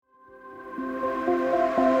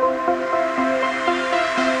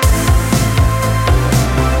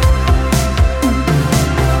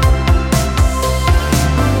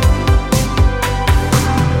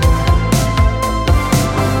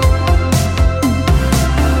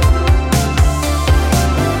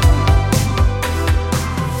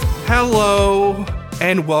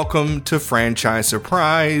and welcome to Franchise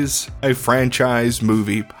Surprise, a franchise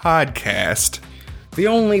movie podcast. The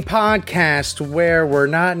only podcast where we're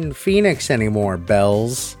not in Phoenix anymore,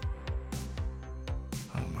 Bells.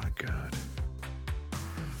 Oh my god.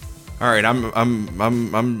 All right,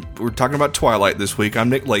 we're talking about Twilight this week. I'm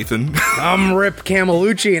Nick Lathan. I'm Rip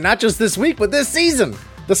Camelucci, and not just this week, but this season.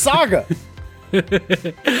 The saga.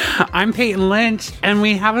 I'm Peyton Lynch, and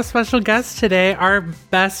we have a special guest today, our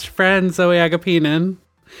best friend, Zoe Agapinen.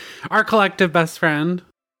 Our collective best friend.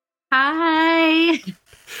 Hi.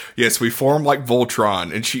 Yes, we form like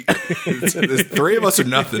Voltron, and there's three of us are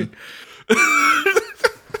nothing.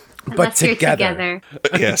 But together.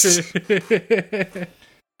 Yes.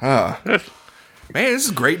 Man, this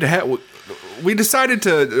is great to have. We decided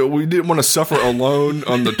we didn't want to suffer alone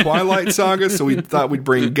on the Twilight saga, so we thought we'd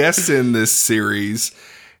bring guests in this series.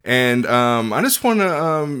 And I just want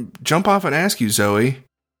to jump off and ask you, Zoe,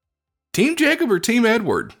 Team Jacob or Team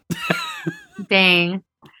Edward? Dang.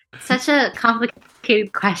 Such a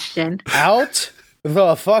complicated question. Out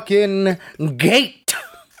the fucking gate.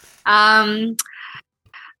 I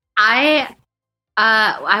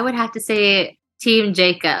would have to say Team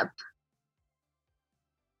Jacob.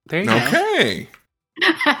 There you go. Okay.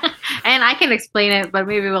 And I can explain it, but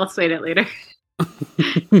maybe we'll explain it later.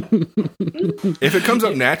 If it comes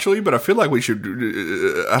up naturally, but I feel like we should,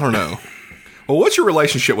 I don't know. Well, what's your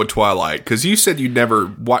relationship with Twilight? Because you said you'd never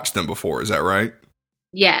watched them before, is that right?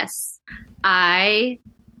 Yes. I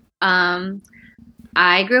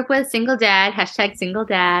grew up with a single dad, #single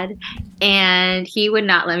dad, and he would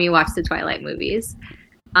not let me watch the Twilight movies.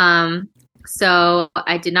 So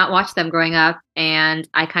I did not watch them growing up, and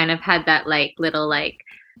I kind of had that little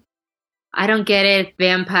I don't get it,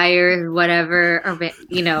 vampires, whatever, or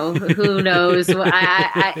who knows?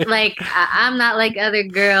 I'm not like other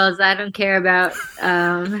girls. I don't care about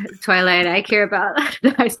Twilight. I care about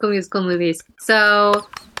the High School Musical movies. So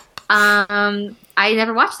I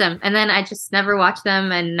never watched them, and then I just never watched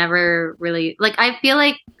them, and never really I feel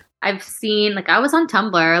like I've seen I was on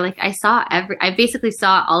Tumblr, I basically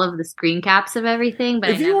saw all of the screen caps of everything,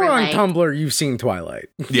 but if you were on Tumblr, you've seen Twilight.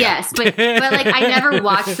 Yes, but I never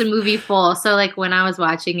watched the movie full. So when I was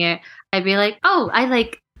watching it, I'd be like, oh,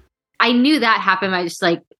 I knew that happened. I just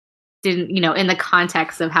didn't, in the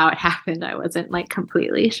context of how it happened, I wasn't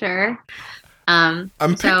completely sure. I'm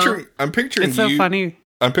picturing it's so funny.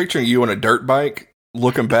 I'm picturing you on a dirt bike.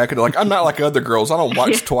 Looking back at it, I'm not like other girls. I don't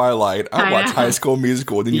watch Twilight. I watch High School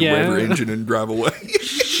Musical, and then you rev your engine and drive away.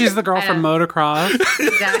 She's the girl from motocross.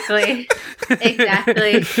 Exactly.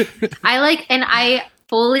 I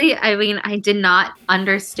did not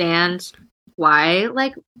understand why,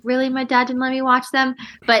 really my dad didn't let me watch them.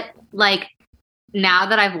 But, now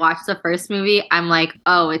that I've watched the first movie, I'm like,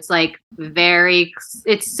 oh, it's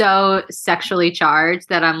it's so sexually charged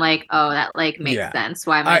that I'm like, oh, that makes sense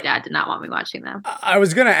why my dad did not want me watching them. I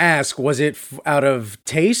was going to ask, was it out of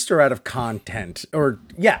taste or out of content?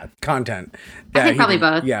 Content. I think probably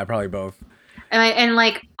both. Yeah, probably both. And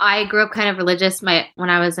I grew up kind of religious. When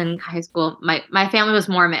I was in high school, my family was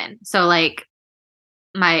Mormon. So I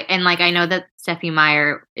know that Stephenie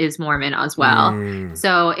Meyer is Mormon as well.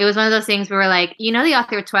 So it was one of those things where we're the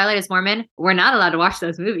author of Twilight is Mormon. We're not allowed to watch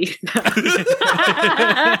those movies.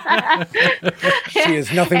 She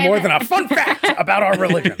is nothing more than a fun fact about our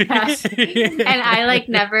religion. Yes. And I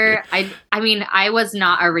was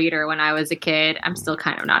not a reader when I was a kid. I'm still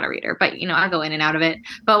kind of not a reader, but I go in and out of it.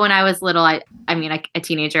 But when I was little, a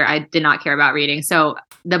teenager, I did not care about reading. So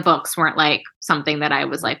the books weren't something that I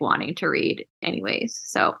was wanting to read anyways.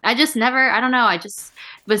 So I just never, I don't know. I just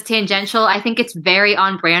was tangential. I think it's very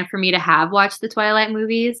on brand for me to have watched the Twilight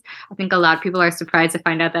movies. I think a lot of people are surprised to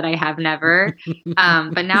find out that I have never,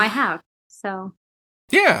 but now I have. So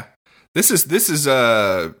yeah, this is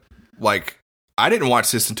I didn't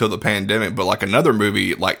watch this until the pandemic, but another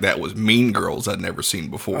movie that was Mean Girls I'd never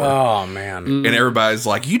seen before. Oh man. And everybody's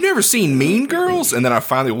like, you've never seen Mean Girls? And then I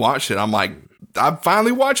finally watched it. I'm like, I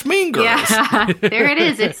finally watched Mean Girls. Yeah, there it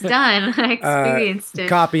is. It's done. I experienced it.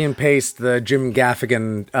 Copy and paste the Jim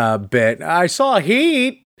Gaffigan bit. I saw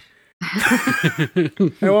Heat.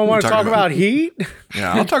 Anyone want to talk about Heat?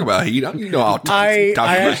 Yeah, I'll talk about Heat. I'll talk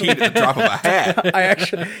about Heat at the drop of a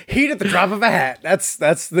hat. Heat at the drop of a hat. That's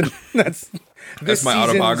my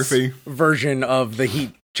autobiography version of the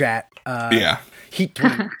Heat chat. Heat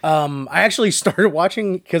tweet. I actually started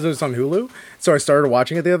watching because it was on Hulu, so I started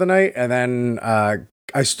watching it the other night, and then I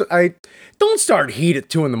don't start Heat at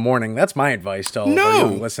 2 a.m. That's my advice to all of our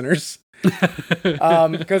young listeners.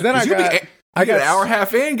 Because then I got an hour and a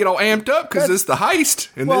half in, get all amped up because it's the heist.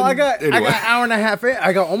 And well, then, I got an hour and a half in.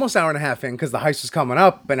 I got almost an hour and a half in because the heist was coming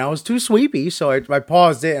up, and I was too sleepy, so I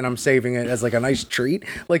paused it, and I'm saving it as like a nice treat.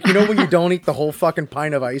 Like, you know when you don't eat the whole fucking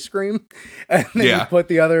pint of ice cream, and then you put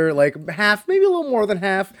the other like half, maybe a little more than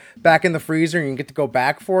half, back in the freezer, and you get to go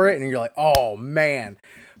back for it, and you're like, oh man,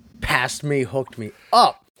 passed me, hooked me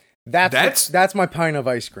up. That's my pint of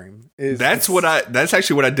ice cream. That's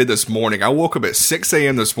actually what I did this morning. I woke up at 6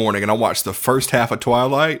 a.m. this morning and I watched the first half of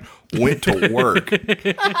Twilight, went to work,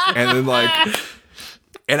 and then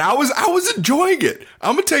and I was enjoying it.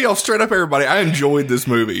 I'm gonna tell y'all straight up, everybody, I enjoyed this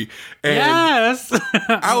movie. And yes,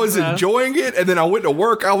 I was enjoying it, and then I went to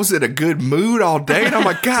work. I was in a good mood all day, and I'm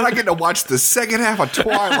like, God, I get to watch the second half of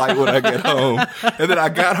Twilight when I get home. And then I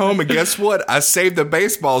got home, and guess what? I saved the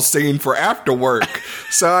baseball scene for after work.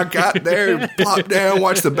 So I got there, plopped down,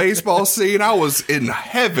 watched the baseball scene. I was in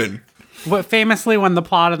heaven. What famously when the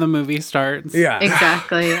plot of the movie starts. Yeah,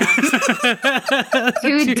 exactly.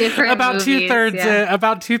 Two different about movies, 2/3 in.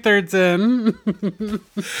 About 2/3 in.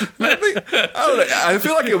 I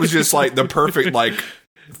feel like it was just like the perfect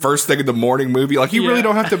first thing in the morning movie. Like you really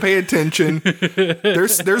don't have to pay attention.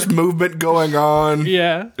 There's movement going on.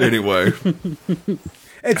 Yeah. Anyway.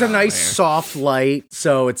 It's a nice soft light,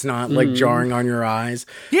 so it's not like jarring on your eyes.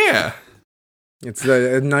 Yeah. It's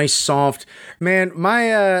a nice, soft man.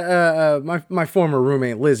 My my former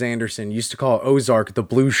roommate Liz Anderson used to call Ozark the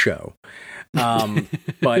Blue Show,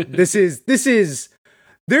 but this is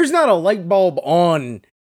there's not a light bulb on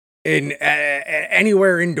in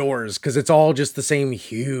anywhere indoors because it's all just the same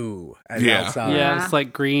hue as outside. Yeah, it's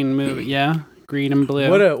like green movie. Yeah, green and blue.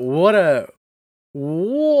 What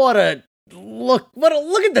a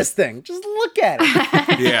look at this thing. Just look at it.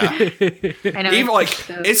 Yeah. I know. Even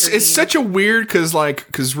it's such a weird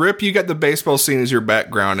because Rip, you got the baseball scene as your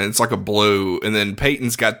background and it's like a blue, and then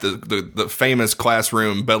Peyton's got the famous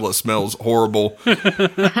classroom Bella Smells Horrible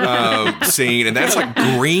scene, and that's like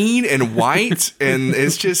green and white, and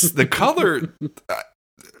it's just the color.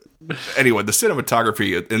 Anyway, the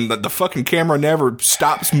cinematography and the fucking camera never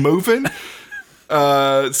stops moving.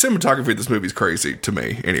 Cinematography of this movie is crazy to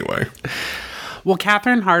me. Anyway, well,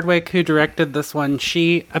 Catherine Hardwicke, who directed this one,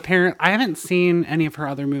 I haven't seen any of her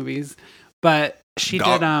other movies, but she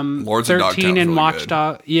did Lords 13 and really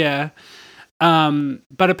Watchdog. Yeah,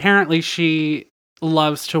 but apparently she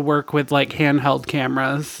loves to work with like handheld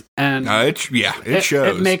cameras, and it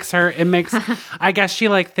shows. It makes I guess she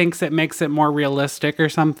thinks it makes it more realistic or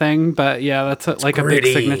something, but yeah, that's a big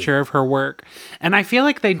signature of her work. And I feel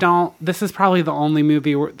like this is probably the only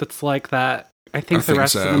movie that's like that. I think the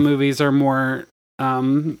rest of the movies are more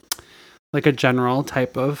like a general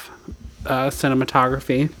type of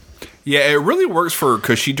cinematography. Yeah, it really works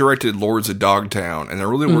because she directed Lords of Dogtown, and it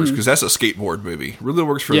really works because that's a skateboard movie. It really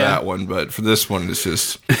works for that one, but for this one, it's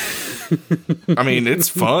just. I mean, it's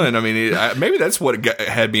fun. I mean, maybe that's what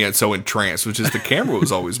had me so entranced, which is the camera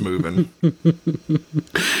was always moving.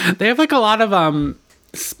 They have a lot of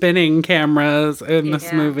spinning cameras in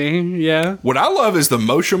this movie. Yeah. What I love is the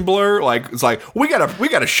motion blur. It's like we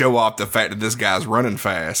gotta show off the fact that this guy's running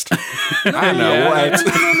fast. I know.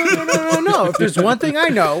 No. If there's one thing I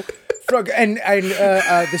know. And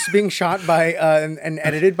this is being shot by and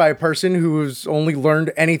edited by a person who's only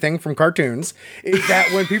learned anything from cartoons, is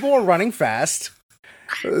that when people are running fast,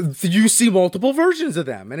 you see multiple versions of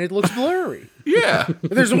them, and it looks blurry. Yeah.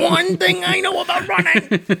 There's one thing I know about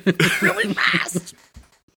running really fast.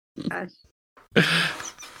 Gosh.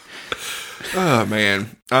 Oh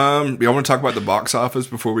man, y'all want to talk about the box office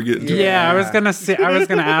before we get into it? I was gonna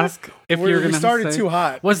ask if you were gonna. We started too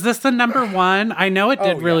hot. Was this the number one? I know it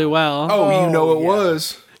did really well. Oh, it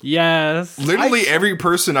was. Yes, literally every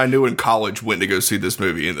person I knew in college went to go see this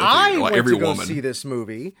movie in the theater. Every woman see this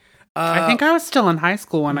movie. I think I was still in high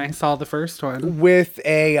school when I saw the first one. With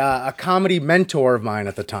a comedy mentor of mine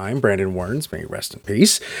at the time, Brandon Werns, may he rest in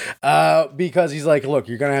peace, because he's like, look,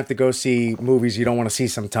 you're going to have to go see movies you don't want to see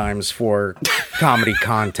sometimes for comedy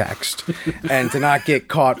context. And to not get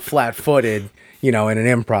caught flat-footed, in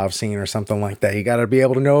an improv scene or something like that, you got to be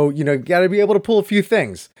able to know, got to be able to pull a few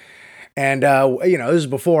things. And, this is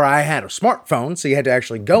before I had a smartphone, so you had to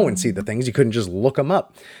actually go and see the things. You couldn't just look them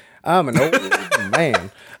up. I'm an old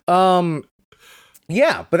man. But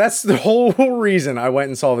that's the whole reason I went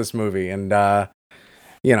and saw this movie, and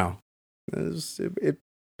it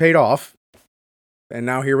paid off, and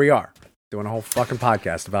now here we are doing a whole fucking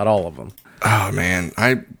podcast about all of them. Oh man,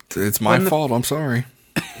 it's my fault. I'm sorry.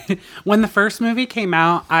 When the first movie came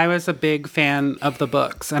out, I was a big fan of the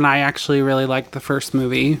books, and I actually really liked the first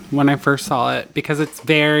movie when I first saw it because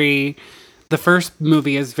the first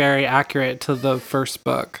movie is very accurate to the first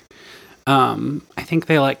book. I think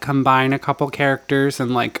they like combine a couple characters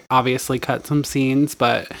and like obviously cut some scenes,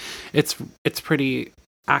 but it's pretty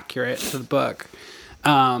accurate to the book.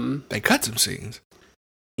 They cut some scenes.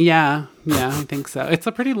 Yeah, I think so. It's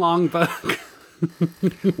a pretty long book.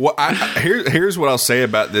 Well, here's what I'll say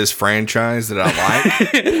about this franchise that I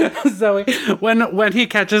like. Zoe, when he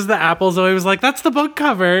catches the apple, Zoe was like, "That's the book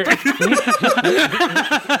cover."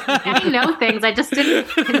 I know things, I just didn't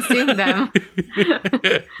consume them.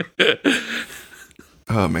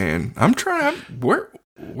 Oh man, I'm trying.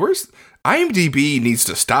 Where's IMDb needs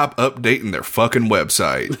to stop updating their fucking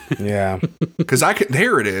website. Yeah, because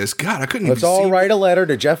there it is. God, I couldn't. Let's all write a letter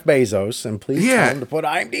to Jeff Bezos and please tell him to put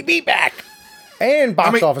IMDb back. And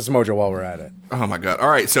Box Office Mojo while we're at it. Oh my God. All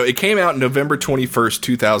right. So it came out November 21st,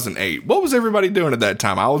 2008. What was everybody doing at that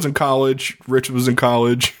time? I was in college. Rich was in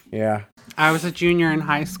college. Yeah. I was a junior in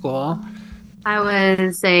high school. I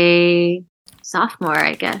was a sophomore,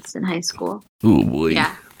 I guess, in high school. Oh boy.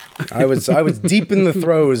 Yeah. I was deep in the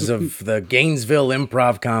throes of the Gainesville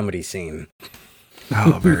improv comedy scene.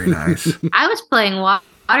 Oh, very nice. I was playing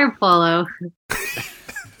water polo.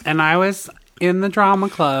 And I was in the drama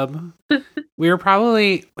club. We were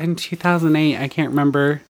probably in 2008. I can't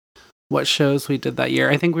remember what shows we did that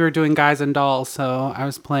year. I think we were doing Guys and Dolls. So I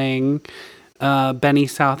was playing Benny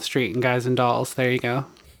South Street and Guys and Dolls. There you go.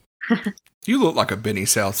 You look like a Benny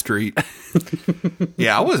South Street.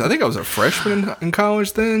 Yeah, I think I was a freshman in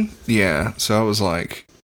college then. Yeah, so I was like,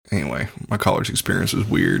 anyway, my college experience was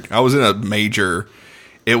weird. I was in a major,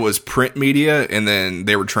 it was print media, and then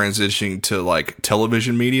they were transitioning to like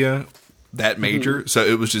television media, that major. Mm-hmm. So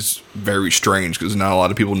it was just very strange because not a lot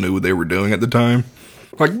of people knew what they were doing at the time.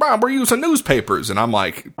 Like, Bob, we're using newspapers. And I'm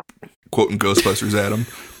like, quoting Ghostbusters at him.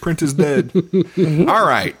 Print is dead. All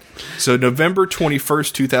right. So November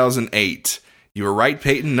 21st, 2008. You were right,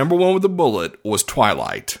 Peyton. Number one with a bullet was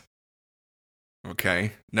Twilight.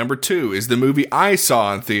 Okay. Number two is the movie I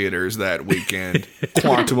saw in theaters that weekend,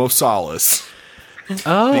 Quantum of Solace.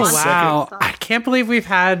 Oh, wow. I can't believe we've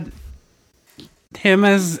had him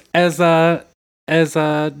as a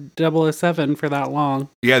 007 for that long.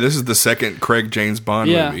 Yeah, this is the second Craig James Bond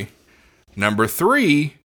movie. Number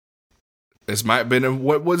three, this might have been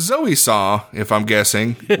what Zoe saw, if I'm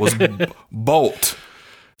guessing, was Bolt.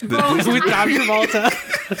 With John Travolta.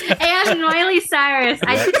 And Miley Cyrus.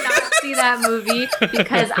 I did not see that movie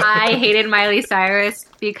because I hated Miley Cyrus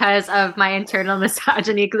because of my internal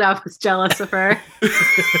misogyny because I was jealous of her.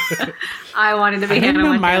 I wanted to be Hannah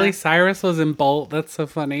Montana. Miley Cyrus was in Bolt. That's so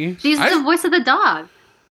funny. She's the voice of the dog.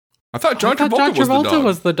 I thought John Travolta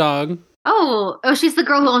was the dog. Oh, she's the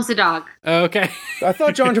girl who owns the dog. Okay. I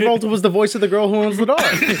thought John Travolta was the voice of the girl who owns the dog.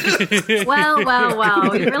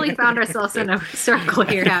 Well. We really found ourselves in a circle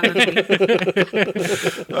here, haven't we?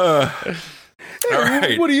 All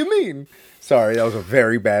right. What do you mean? Sorry, that was a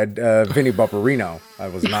very bad Vinnie Bupperino. I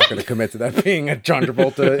was not going to commit to that being a John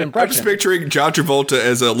Travolta impression. I'm just picturing John Travolta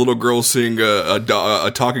as a little girl seeing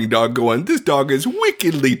a talking dog going, "This dog is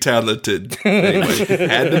wickedly talented." Anyway,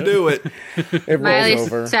 had to do it.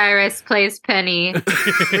 Miley Cyrus plays Penny.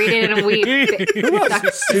 Read it and weep. Who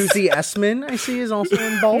else? Susie Essman, I see, is also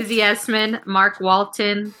in Bolt. Susie Essman, Mark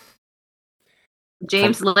Walton,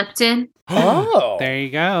 James Lipton. Oh, there you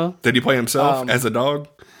go. Did he play himself as a dog?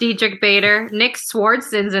 Diedrich Bader. Nick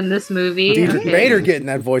Swartzen's in this movie. Diedrich Bader getting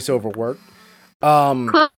that voiceover work.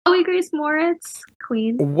 Chloe Grace Moretz,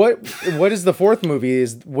 Queen. What is the fourth movie?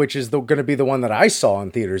 Which is going to be the one that I saw in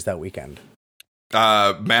theaters that weekend?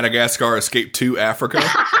 Madagascar Escape to Africa.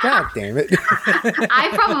 God damn it! I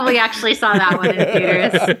probably actually saw that one in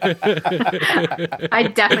theaters. I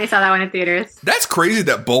definitely saw that one in theaters. That's crazy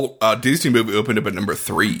that Bolt Disney movie opened up at number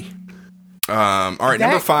 3. All right,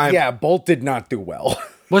 number 5. Yeah, Bolt did not do well.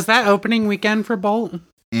 Was that opening weekend for Bolt?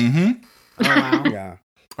 Mm-hmm. Oh, wow. Yeah.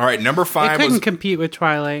 All right, number 5 couldn't compete with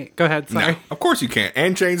Twilight. Go ahead, sorry. No, of course you can't.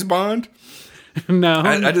 And James Bond? No.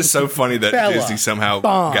 I just so funny that Disney somehow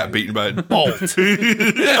got beaten by Bolt. Can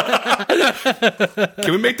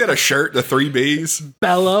we make that a shirt, the 3 Bs?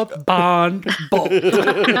 Bella, Bond, Bolt.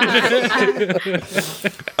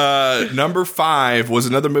 Number 5 was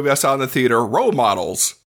another movie I saw in the theater, Role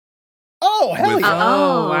Models. Oh, hell yeah.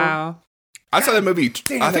 Oh, wow. I saw that movie.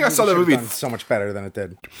 Damn, I think I saw that movie so much better than it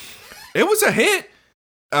did. It was a hit.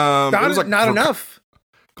 It was like not enough.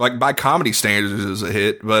 Like by comedy standards, it was a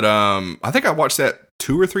hit. But I think I watched that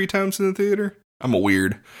 2 or 3 times in the theater. I'm a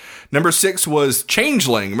weird. Number 6 was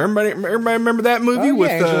Changeling. Everybody remember that movie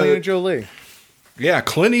with Angelina Jolie? Yeah,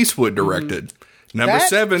 Clint Eastwood directed. Number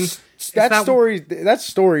 7.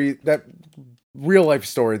 That real life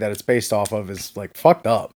story that it's based off of is like fucked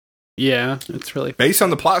up. Yeah, it's really based on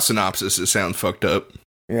the plot synopsis. It sounds fucked up.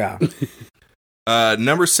 Yeah.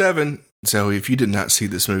 Number 7. So if you did not see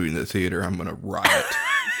this movie in the theater, I'm going to riot.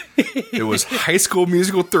 It was High School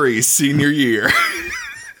Musical 3 senior year.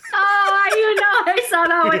 I saw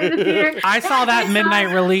that one in the theater. I saw that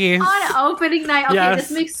midnight release. On opening night. Okay, yes.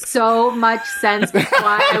 This makes so much sense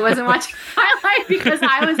why I wasn't watching Twilight, because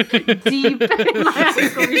I was deep in my High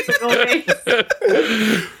School Musical days.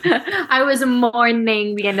 I was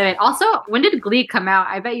mourning the end of it. Also, when did Glee come out?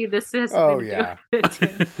 I bet you this is. Oh, yeah.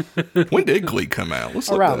 When did Glee come out?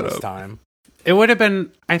 Let's around look that this up. time. It would have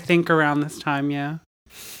been, I think, around this time, yeah.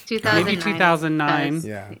 2009. Maybe 2009.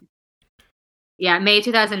 Yeah. Yeah, May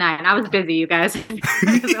 2009. I was busy, you guys.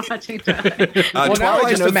 I wasn't watching Twilight. Well, now I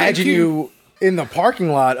just imagine you in the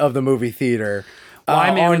parking lot of the movie theater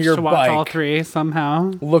I managed on your to watch bike, all 3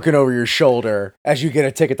 somehow. looking over your shoulder as you get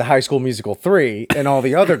a ticket to High School Musical 3, and all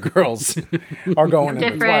the other girls are going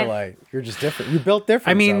into Twilight. You're just different. You built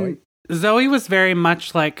different, I mean, Zoe was very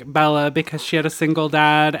much like Bella because she had a single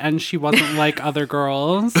dad and she wasn't like other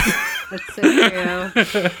girls. That's so true.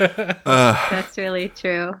 That's really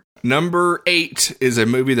true. Number 8 is a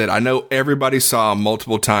movie that I know everybody saw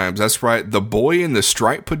multiple times. That's right. The Boy in the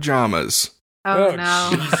Striped Pajamas. Oh no.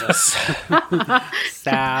 Jesus.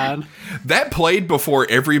 Sad. That played before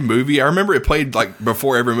every movie. I remember it played like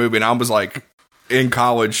before every movie, and I was like in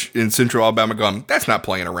college in Central Alabama going, that's not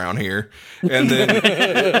playing around here. And then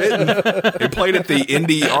it played at the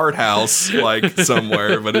indie art house like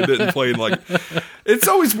somewhere, but it didn't play in like, it's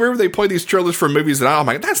always weird when they play these trailers for movies that I'm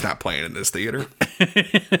like, that's not playing in this theater.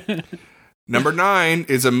 Number 9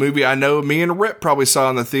 is a movie I know me and Rip probably saw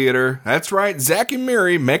in the theater. That's right. Zack and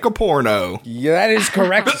Miri Make a Porno. Yeah, that is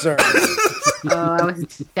correct, sir. Oh, I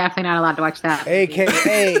was definitely not allowed to watch that.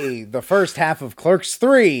 AKA the first half of Clerks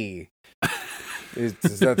 3.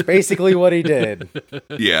 That's basically what he did.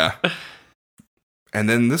 Yeah. And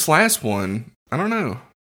then this last one, I don't know,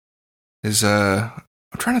 is I'm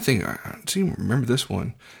trying to think. I don't even remember this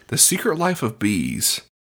one. The Secret Life of Bees.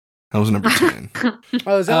 That was number 10.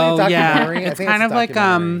 Oh, is that like a documentary? Yeah. It's kind of like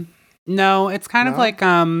no, it's kind of like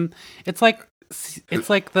it's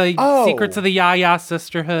like the Secrets of the Ya-Ya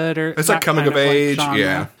Sisterhood, or it's like coming of age.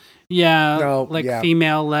 Yeah. Yeah. No,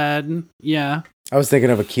 female led. Yeah. I was thinking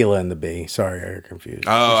of Aquila and the Bee. Sorry, I got confused.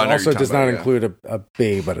 Oh, I know also does not about, include a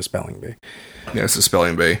bee, but a spelling bee. Yeah, it's a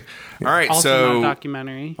spelling bee. All right, also not a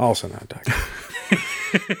documentary. Also not a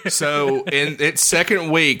documentary. So in its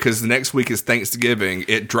second week, because the next week is Thanksgiving,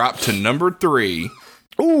 it dropped to number 3.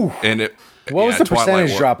 Ooh. And what was the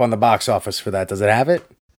percentage drop on the box office for that? Does it have it?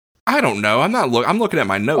 I don't know. I'm looking at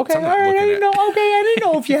my notes. Okay, I'm not looking I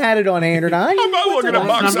didn't know if you had it on hand or not. I'm not looking at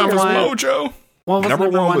box office mojo. What was number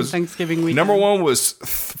one was Thanksgiving weekend? Number 1 was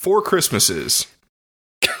 4 Christmases.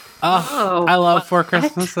 Oh, I love 4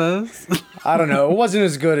 Christmases. I don't know. It wasn't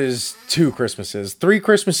as good as 2 Christmases. 3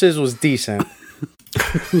 Christmases was decent.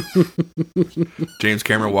 James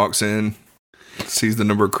Cameron walks in, sees the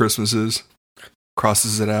number of Christmases,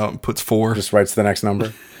 crosses it out, and puts 4. Just writes the next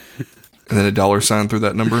number. And then a $sign through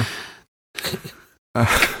that number.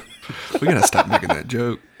 We gotta stop making that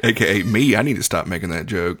joke. AKA me, I need to stop making that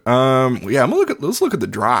joke. Yeah, let's look at the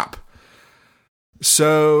drop.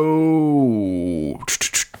 So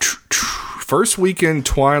first weekend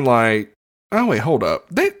Twilight. Oh wait, hold up.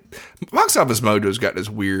 Box Office Mojo's got this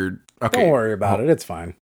weird. Okay, don't worry about it. It's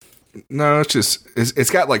fine. No, it's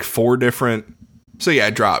got like 4 different. So yeah,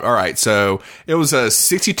 it dropped. All right, so it was a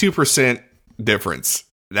 62% difference.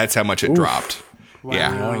 That's how much it dropped. Wow.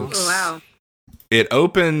 Yeah. Oh, wow. It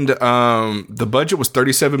opened, the budget was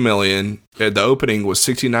 $37 million. The opening was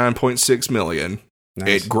 $69.6 million.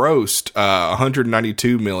 Nice. It grossed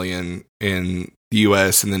 $192 million in the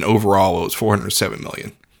US, and then overall it was $407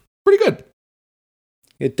 million. Pretty good.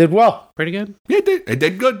 It did well. Pretty good. Yeah, it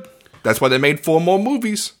did good. That's why they made 4 more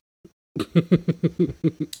movies.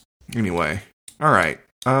 Anyway, all right.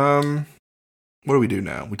 What do we do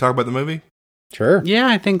now? We talk about the movie? Sure. Yeah,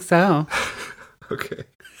 I think so. Okay.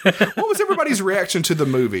 What was everybody's reaction to the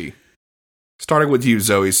movie? Starting with you,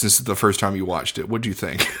 Zoe, since it's the first time you watched it. What do you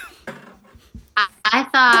think? I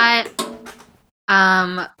thought,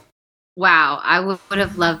 wow, I would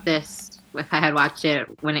have loved this if I had watched it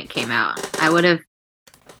when it came out. I would have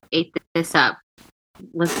ate this up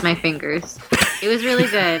with my fingers. It was really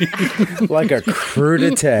good. Like a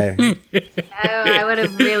crudité. I would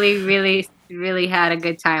have really, really, really had a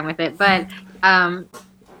good time with it. But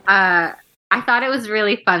I thought it was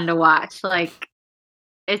really fun to watch. Like,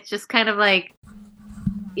 it's just kind of like,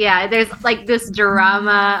 yeah, there's like this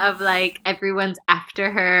drama of like everyone's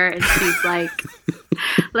after her, and she's like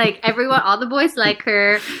everyone, all the boys like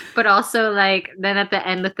her, but also like then at the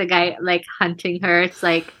end with the guy like hunting her, it's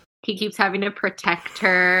like he keeps having to protect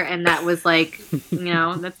her, and that was like,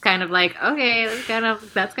 that's kind of like, okay,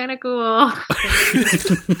 that's kind of cool.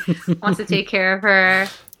 Wants to take care of her.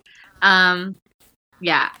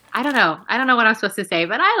 Yeah, I don't know what I'm supposed to say,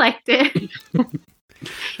 but I liked it.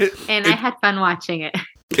 And I had fun watching it.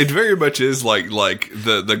 It very much is like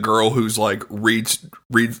the girl who's like reads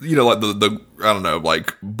like the I don't know,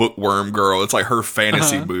 like bookworm girl. It's like her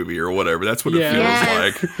fantasy movie or whatever. That's what it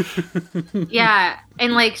feels like. Yeah,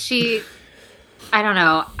 and like I don't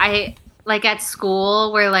know. I like at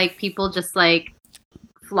school where like people just like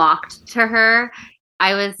flocked to her.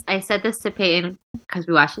 I said this to Peyton because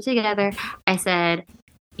we watched it together. I said,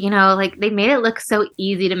 like they made it look so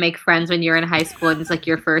easy to make friends when you're in high school and it's like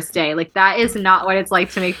your first day. Like that is not what it's like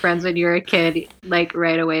to make friends when you're a kid, like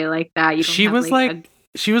right away like that. She was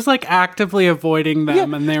like actively avoiding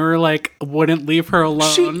them, and they were like wouldn't leave her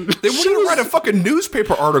alone. They wouldn't write a fucking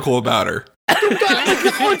newspaper article about her.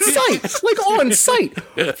 on site.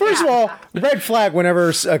 First of all, red flag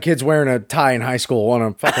whenever a kid's wearing a tie in high school on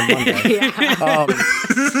a fucking Monday.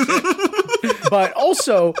 But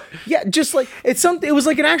also, just like it was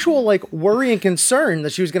like an actual like worry and concern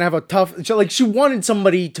that she was gonna have a tough. She wanted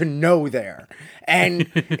somebody to know there, and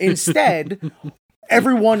instead,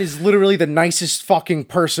 everyone is literally the nicest fucking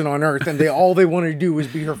person on earth, and all they want to do is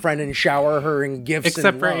be her friend and shower her and gifts.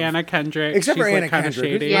 Except and for love. Anna Kendrick. Except she's for Anna like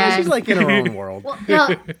Kendrick. Yeah. She's like in her own world. Well,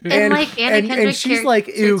 no, and like Anna Kendrick, and she's like,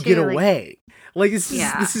 ew, too, get away. Like this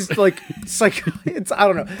is like it's I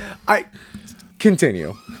don't know. I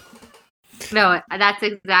continue. No, that's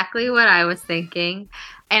exactly what I was thinking.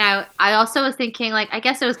 And I also was thinking, like, I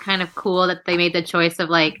guess it was kind of cool that they made the choice of,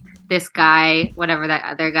 like, this guy, whatever that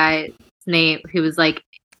other guy's name, who was, like,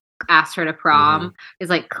 asked her to prom, is,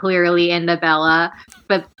 like, clearly into Bella.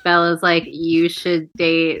 But Bella's like, you should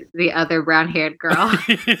date the other brown-haired girl.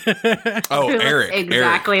 Oh, Eric.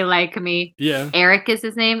 Exactly Eric. Like me. Yeah. Eric is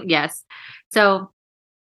his name? Yes. So,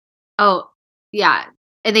 yeah.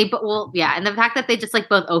 And and the fact that they just, like,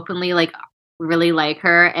 both openly, like, really like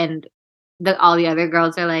her, and all the other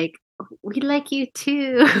girls are like, we like you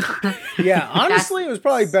too. Yeah, honestly, it was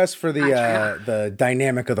probably best for the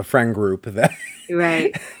dynamic of the friend group that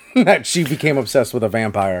right that she became obsessed with a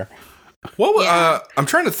vampire. I'm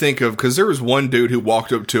trying to think of, because there was one dude who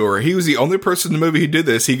walked up to her. He was the only person in the movie who did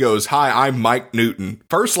this. He goes, "Hi, I'm Mike Newton."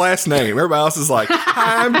 First, last name. Everybody else is like,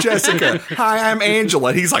 "Hi, I'm Jessica." "Hi, I'm Angela."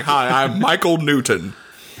 And he's like, "Hi, I'm Michael Newton."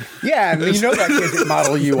 Yeah, and you know that kid did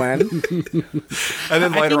Model UN. And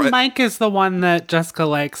then later, I think Mike is the one that Jessica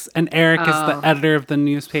likes, and Eric is the editor of the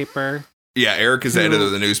newspaper. Yeah, Eric is the editor of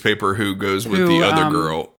the newspaper who goes with the other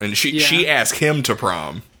girl, and she asked him to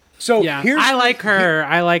prom. So I like her.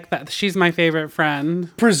 I like that. She's my favorite friend.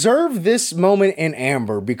 Preserve this moment in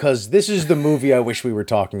amber, because this is the movie I wish we were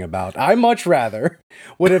talking about. I much rather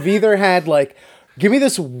would have either had like, give me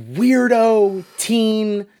this weirdo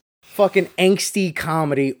teen fucking angsty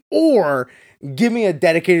comedy, or give me a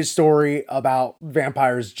dedicated story about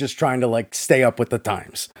vampires just trying to like stay up with the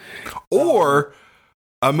times, or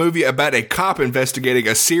a movie about a cop investigating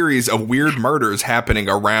a series of weird murders happening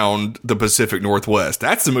around the Pacific Northwest.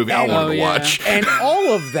 That's the movie I wanted to watch. And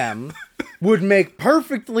all of them would make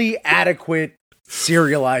perfectly adequate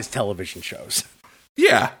serialized television shows.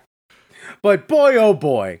 Yeah. But boy, oh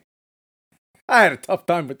boy, I had a tough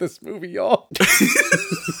time with this movie, y'all.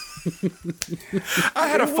 I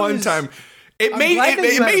had a fun time. It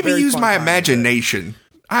made me use my imagination.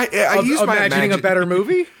 I used my imagining a better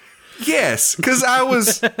movie. Yes, because I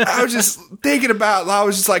was just thinking about. I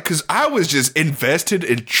was just like, because I was just invested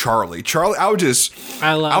in Charlie. I'm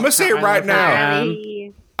gonna say it right now.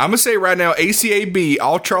 I'm gonna say it right now. ACAB,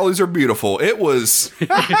 all Charlies are beautiful. It was.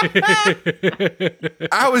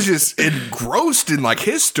 I was just engrossed in like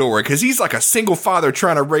his story, because he's like a single father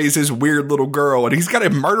trying to raise his weird little girl, and he's got a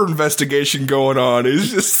murder investigation going on. It's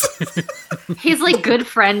just. His like good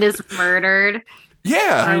friend is murdered.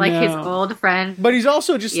 Yeah, or like his old friend. But he's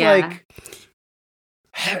also just like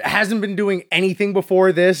hasn't been doing anything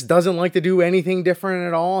before this. Doesn't like to do anything different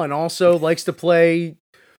at all, and also likes to play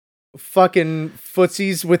fucking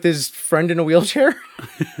footsies with his friend in a wheelchair.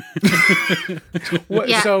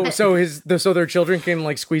 So their children can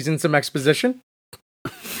like squeeze in some exposition.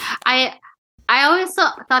 I always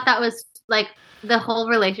thought that was like the whole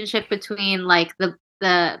relationship between like the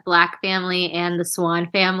Black family and the Swan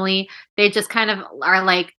family. They just kind of are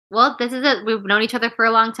like, well, this is it. We've known each other for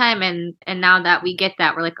a long time, and now that we get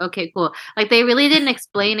that, we're like, okay, cool. Like they really didn't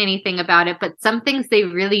explain anything about it, but some things they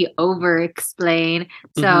really over-explain.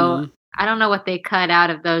 So I don't know what they cut out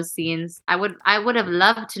of those scenes. I would have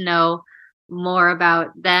loved to know more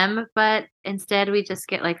about them, but instead we just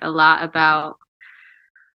get like a lot about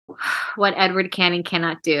what Edward can and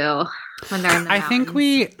cannot do when they're in the I think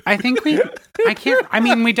we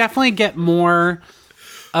definitely get more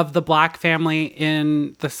of the Black family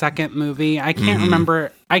in the second movie. I can't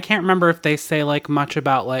remember if they say like much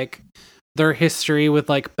about like their history with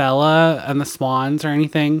like Bella and the Swans or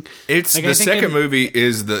anything. It's like, the second movie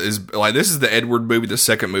is like, this is the Edward movie. The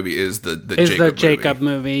second movie is the Jacob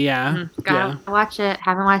movie. Yeah. Gotta watch it.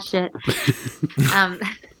 Haven't watched it.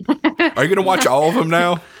 Are you going to watch all of them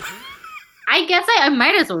now? I guess I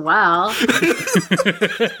might as well.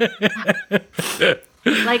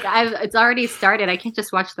 Like it's already started. I can't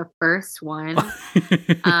just watch the first one.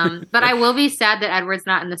 But I will be sad that Edward's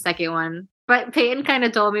not in the second one. But Peyton kind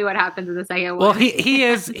of told me what happens in the second one. Well, he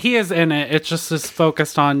is in it. It just is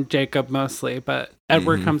focused on Jacob mostly, but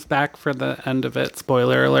Edward comes back for the end of it.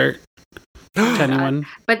 Spoiler alert to anyone.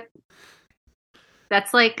 But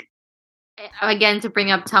that's like, again, to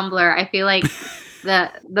bring up Tumblr, I feel like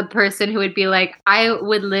the person who would be like, I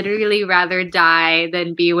would literally rather die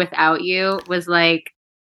than be without you, was like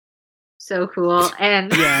so cool.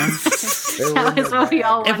 And that was what we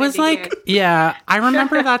all wanted. It was to like, hear. I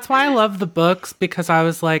remember that's why I love the books, because I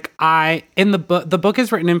was like, the book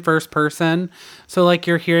is written in first person, so like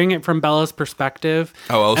you're hearing it from Bella's perspective.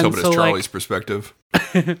 Oh, I was hoping it's Charlie's perspective.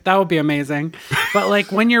 That would be amazing. But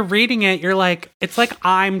like when you're reading it, you're like, it's like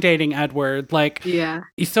I'm dating Edward. Like, yeah.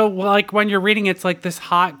 So like when you're reading it, it's like this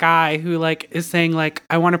hot guy who like is saying like,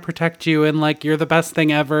 I want to protect you, and like you're the best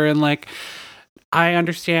thing ever, and like I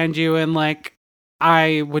understand you, and like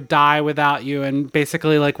I would die without you. And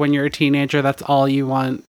basically like when you're a teenager, that's all you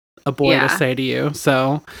want a boy to say to you.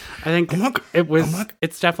 So I think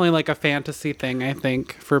it's definitely like a fantasy thing, I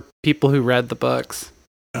think, for people who read the books.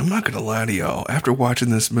 I'm not going to lie to y'all. After watching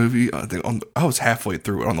this movie, I was halfway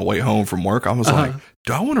through it on the way home from work. I was like,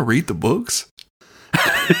 do I want to read the books?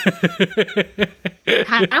 I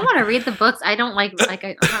want to read the books. I don't I'm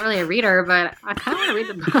not really a reader, but I kind of want to read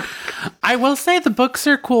the book. I will say the books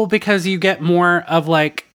are cool because you get more of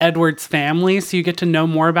like Edward's family, so you get to know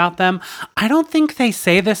more about them. I don't think they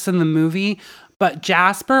say this in the movie, but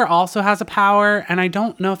Jasper also has a power, and I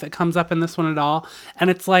don't know if it comes up in this one at all. And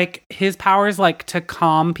it's like his power is like to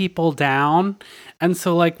calm people down. And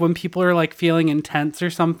so like when people are like feeling intense or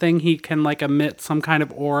something, he can like emit some kind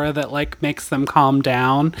of aura that like makes them calm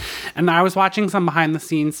down. And I was watching some behind the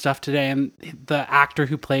scenes stuff today, and the actor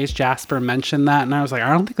who plays Jasper mentioned that, and I was like, I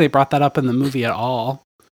don't think they brought that up in the movie at all.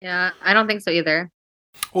 Yeah, I don't think so either.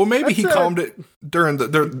 Well, maybe he calmed it during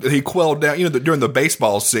he quelled down, during the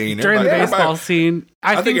baseball scene. During the baseball scene.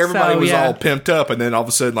 I think everybody was all pimped up, and then all of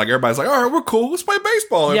a sudden, like, everybody's like, all right, we're cool, let's play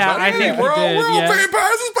baseball. Yeah, I think we're all vampires,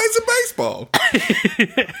 let's play some baseball.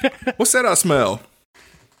 What's that I smell?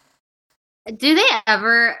 Do they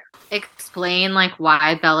ever explain, like,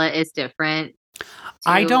 why Bella is different?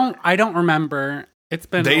 I don't remember. It's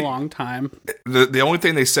been a long time. The only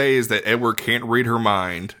thing they say is that Edward can't read her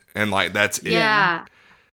mind, and, like, that's it. Yeah.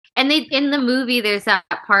 And in the movie, there's that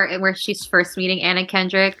part where she's first meeting Anna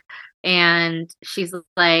Kendrick, and she's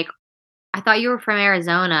like, I thought you were from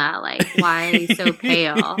Arizona. Like, why are you so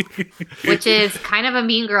pale? Which is kind of a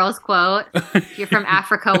Mean Girls quote. You're from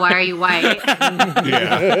Africa. Why are you white?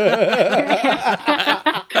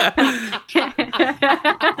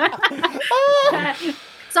 Yeah.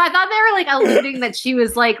 So I thought they were like alluding that she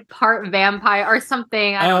was like part vampire or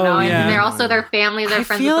something. I don't know. And they're also their family. They're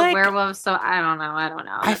friends with the werewolves. So I don't know.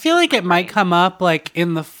 I feel like it might come up like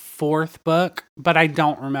in the fourth book, but I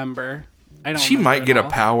don't remember. She might get a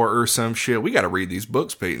power or some shit. We got to read these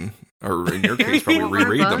books, Peyton. Or in your case, probably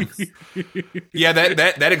reread them. Yeah,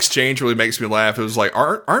 that exchange really makes me laugh. It was like,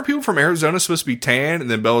 aren't people from Arizona supposed to be tan? And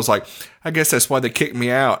then Bella's like, I guess that's why they kicked me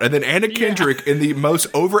out. And then Anna Kendrick, in the most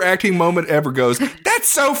overacting moment ever, goes, "That's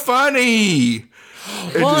so funny."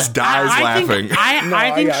 It just dies laughing.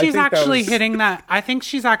 I think she's actually hitting that. I think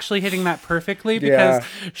she's actually hitting that perfectly because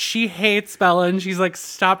she hates Bella, and she's like,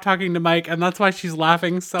 "Stop talking to Mike," and that's why she's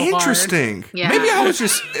laughing so hard. Interesting. Yeah. Maybe I was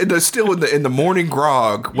just still in the morning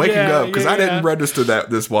grog, waking up, because I didn't register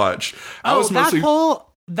this watch. I was mostly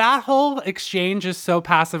that whole exchange is so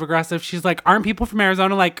passive aggressive. She's like, "Aren't people from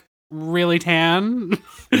Arizona like really tan?"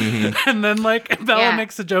 Mm-hmm. And then like Bella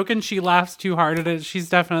makes a joke and she laughs too hard at it. She's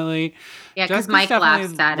definitely because Mike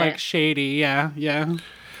laughs at like shady. Yeah.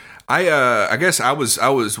 I guess I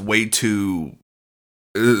was way too.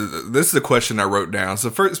 This is the question I wrote down.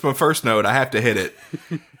 So it's my first note. I have to hit it.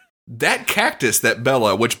 That cactus that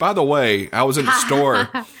Bella, which by the way, I was in the store.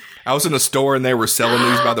 I was in a store and they were selling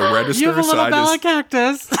these by the register. You have a little Bella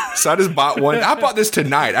cactus. So I just bought one. I bought this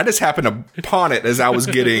tonight. I just happened to pawn it as I was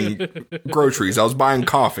getting groceries. I was buying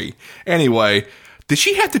coffee. Anyway, did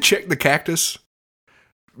she have to check the cactus?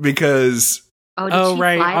 because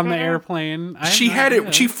right on the airplane. She had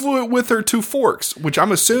it. She flew it with her to Forks, which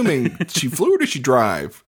I'm assuming she flew, or did she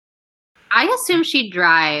drive? I assume she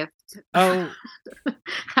drive. Oh,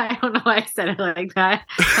 I don't know why I said it like that.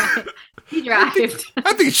 She drived.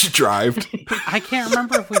 I think she drived. I can't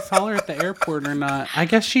remember if we saw her at the airport or not. I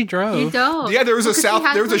guess she drove. You don't. Yeah, there was a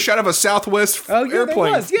shot of a Southwest airplane. There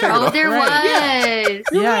was. There was.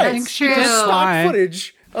 Yeah, I think she did stock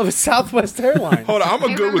footage of a Southwest airline. Hold on, I'm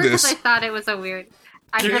gonna Google this. I thought it was a weird.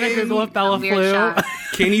 I'm gonna Google if Bella flew.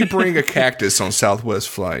 Can you bring a cactus on Southwest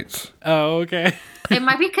flights? Oh, okay. It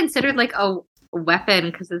might be considered like a weapon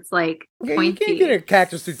because it's like pointy. You can't get a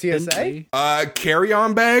cactus through TSA.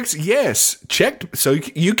 Carry-on bags, yes, checked. So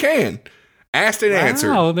you can. Asked and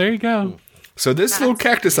answered. Oh, there you go. So this little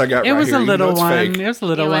cactus I got, it right was here, a little one. fake. It was a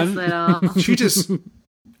little one.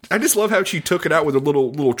 I just love how she took it out with a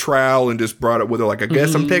little trowel and just brought it with her. Like, I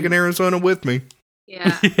guess I'm taking Arizona with me.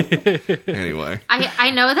 Yeah. Anyway,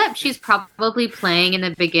 I know that she's probably playing in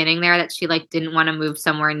the beginning there that she like didn't want to move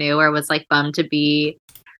somewhere new or was like bummed to be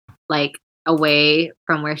like away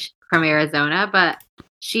from from Arizona, but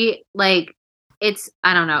she like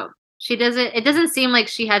I don't know. It doesn't seem like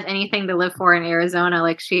she has anything to live for in Arizona.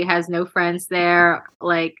 Like she has no friends there.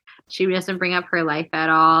 Like she doesn't bring up her life at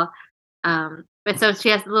all. But so she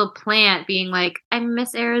has a little plant being like, I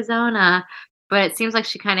miss Arizona. But it seems like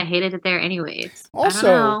she kind of hated it there anyways.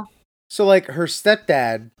 Also, so like her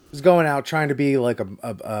stepdad is going out trying to be like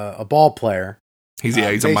a ball player. He's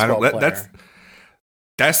a minor player.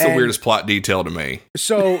 That's the weirdest plot detail to me.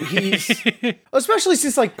 So he's, especially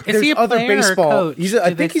since like is he a other player baseball. Or coach,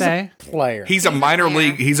 I think he's a player. He's a minor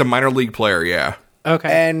league. He's a minor league player. Yeah.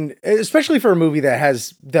 Okay. And especially for a movie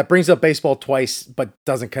that brings up baseball twice but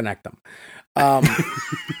doesn't connect them. I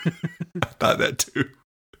thought that too.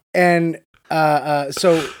 And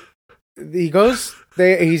so he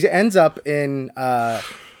ends up in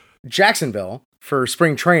Jacksonville for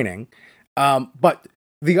spring training. But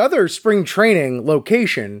the other spring training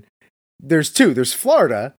location, there's two. There's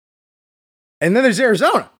Florida, and then there's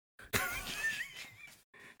Arizona.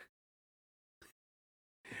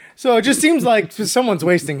 So it just seems like someone's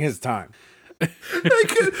wasting his time. They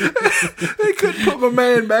couldn't put my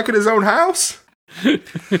man back in his own house.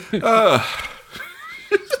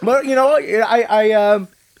 But you know what?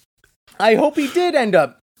 I hope he did end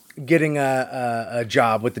up getting a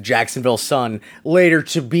job with the Jacksonville Sun later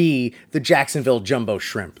to be the Jacksonville Jumbo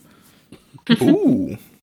Shrimp. Ooh.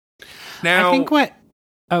 Now, I think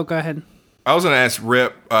Oh, go ahead. I was going to ask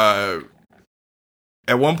Rip.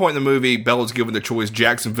 At one point in the movie, Bella's given the choice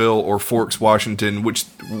Jacksonville or Forks, Washington. Which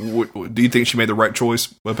do you think she made the right choice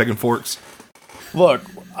by picking Forks? Look,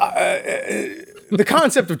 the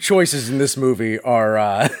concept of choices in this movie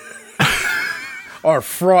are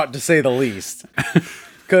fraught to say the least.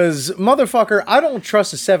 Because, motherfucker, I don't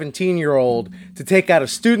trust a 17-year-old to take out a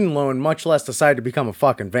student loan, much less decide to become a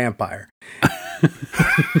fucking vampire.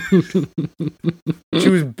 She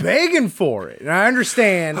was begging for it. And I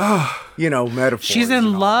understand, metaphors. She's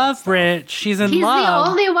in love, Rich. She's in love. He's the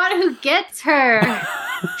only one who gets her.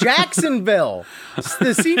 Jacksonville.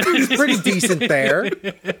 The seafood's pretty decent there.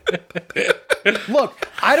 Look,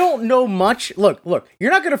 I don't know much. Look,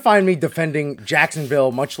 you're not going to find me defending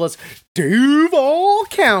Jacksonville, much less Duval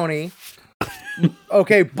County.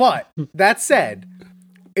 Okay, but that said,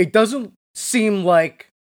 it doesn't seem like,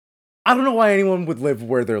 I don't know why anyone would live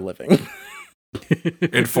where they're living.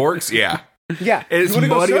 In Forks? Yeah. Yeah. It's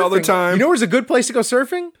muddy all the time. You know where's a good place to go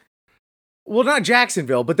surfing? Well, not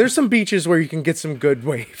Jacksonville, but there's some beaches where you can get some good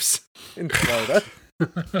waves in Florida.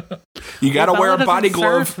 You got to wear a body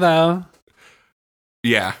glove. Surf, though.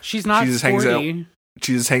 Yeah. She's not sporty.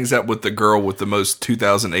 She just hangs out with the girl with the most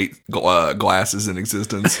 2008 glasses in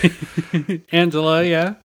existence. Angela,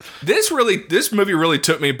 yeah. This movie really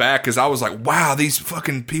took me back because I was like, wow, these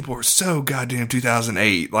fucking people are so goddamn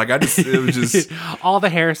 2008. Like, it was just all the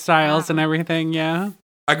hairstyles and everything. Yeah.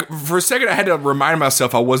 For a second, I had to remind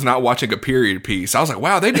myself I was not watching a period piece. I was like,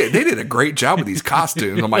 wow, they did a great job with these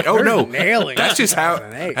costumes. I'm like, oh no, nailing. That's just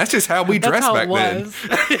how we dressed back then.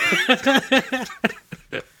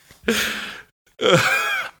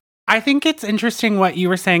 I think it's interesting what you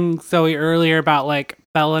were saying, Zoe, earlier about like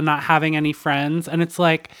Bella not having any friends. And it's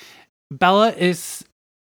like Bella is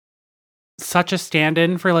such a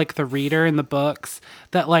stand-in for like the reader in the books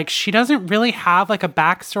that like she doesn't really have like a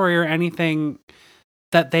backstory or anything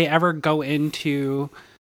that they ever go into.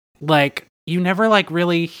 Like you never like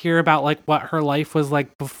really hear about like what her life was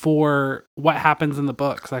like before what happens in the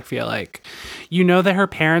books. I feel like, that her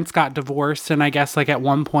parents got divorced, and I guess like at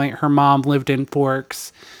one point her mom lived in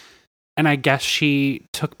Forks. and I guess she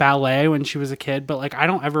took ballet when she was a kid, but like I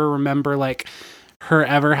don't ever remember like her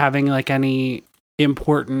ever having like any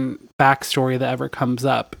important backstory that ever comes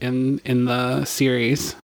up in the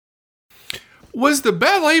series. Was the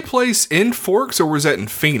ballet place in Forks or was that in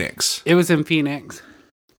Phoenix? It was in Phoenix.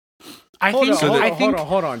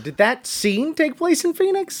 Hold on. Did that scene take place in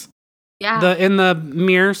Phoenix? Yeah. In the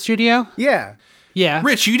Mirror Studio? Yeah. Yeah.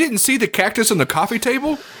 Rich, you didn't see the cactus on the coffee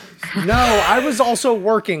table? No, I was also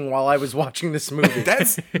working while I was watching this movie.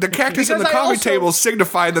 That's the cactus on the coffee table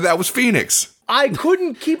signified that was Phoenix. I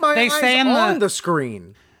couldn't keep my eyes on the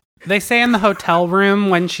screen. They say in the hotel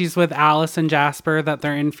room when she's with Alice and Jasper that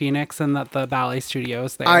they're in Phoenix and that the ballet studio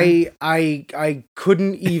is there. I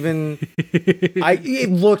couldn't even.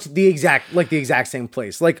 It looked the exact same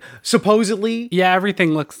place. Like supposedly, yeah,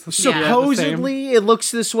 everything looks. Supposedly, it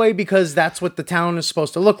looks this way because that's what the town is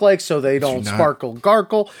supposed to look like, so they don't sparkle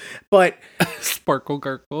gargle. But sparkle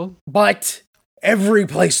gargle. But every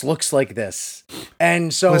place looks like this.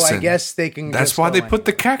 And so I guess they can. That's why they put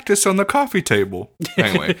the cactus on the coffee table.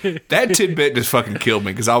 Anyway, that tidbit just fucking killed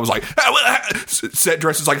me because I was like, set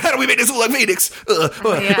dress is like, how do we make this look like Phoenix?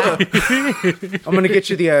 I'm going to get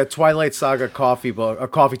you the Twilight Saga coffee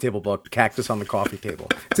table book, Cactus on the Coffee Table.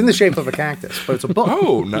 It's in the shape of a cactus, but it's a book.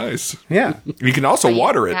 Oh, nice. Yeah. You can also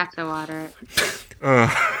water it. You have to water it.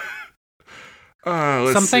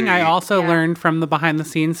 Something I also learned from the behind the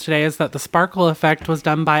scenes today is that the sparkle effect was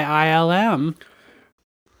done by ILM.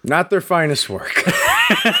 Not their finest work.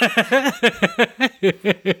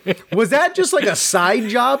 Was that just like a side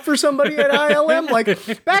job for somebody at ILM?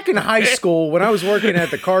 Like back in high school when I was working at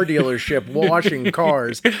the car dealership washing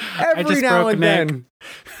cars, every now and then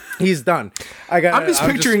he's done. I'm just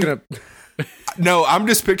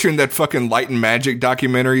picturing that fucking Light and Magic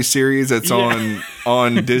documentary series that's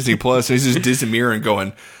on Disney Plus. And it's just Disney Mirren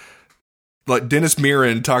going, like Dennis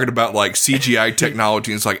Mirren talking about like CGI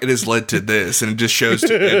technology. And it's like, it has led to this. And it just shows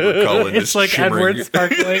to Edward Cullen. It's like shimmering. Edward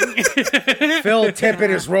sparkling. Phil Tippett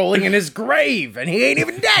is rolling in his grave and he ain't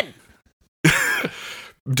even dead.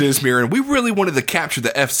 Dennis Mirren, we really wanted to capture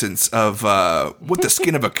the essence of what the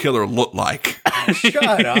skin of a killer looked like.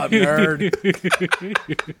 Shut up, nerd.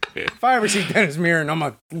 If I ever see Dennis Mirren, I'm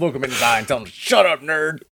going to look him in his eye and tell him, shut up,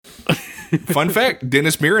 nerd. Fun fact,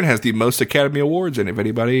 Dennis Mirren has the most Academy Awards in it, if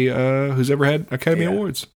anybody who's ever had Academy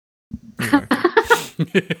Awards. Anyway.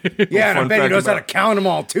 Yeah, and I bet he knows how to count them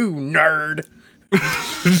all too, nerd.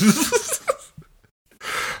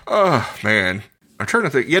 Oh, man. I'm trying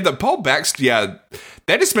to think. Yeah, the Paul Baxter,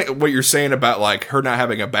 that just makes what you're saying about like her not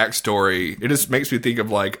having a backstory. It just makes me think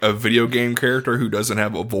of like a video game character who doesn't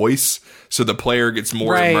have a voice, so the player gets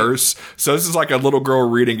more immersed. So this is like a little girl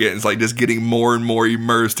reading it and it's like just getting more and more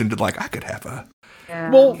immersed into like I could have a.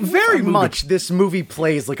 Well, very much this movie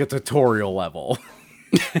plays like a tutorial level.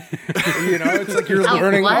 You know, it's like you're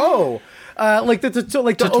learning. Like the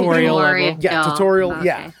tutorial level. Yeah, tutorial. Okay.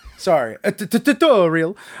 Yeah, sorry,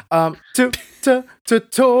 tutorial.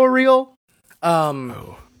 Tutorial.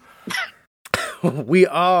 We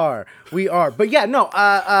are, but yeah, no,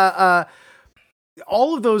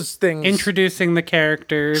 all of those things, introducing the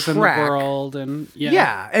characters and the world, and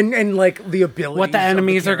and like the ability, what the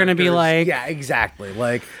enemies are going to be like. Yeah, exactly.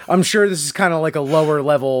 Like, I'm sure this is kind of like a lower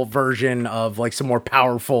level version of like some more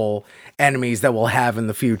powerful enemies that we'll have in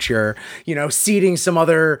the future. You know, seeding some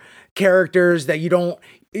other characters that you don't.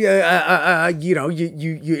 You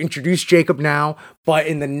introduce Jacob now, but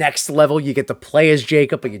in the next level you get to play as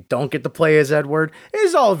Jacob, but you don't get to play as Edward.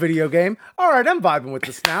 It's all a video game. All right, I'm vibing with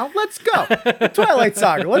this now. Let's go. Twilight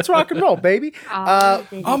Saga. Let's rock and roll, baby.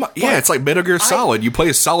 It's like Metal Gear Solid. You play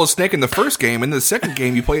as Solid Snake in the first game, and in the second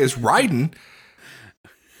game you play as Raiden.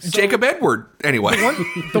 Jacob Edward. Anyway,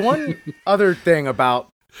 the one other thing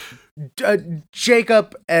about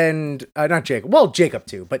Jacob and not Jacob. Well, Jacob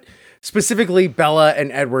too, but specifically Bella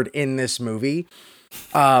and Edward in this movie.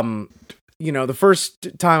 The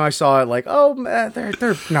first time I saw it, like,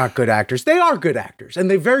 they're not good actors. They are good actors, and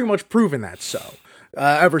they've very much proven that so.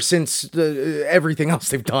 Ever since everything else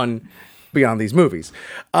they've done beyond these movies,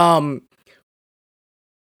 and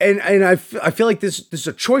I feel like this is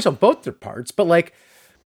a choice on both their parts, but like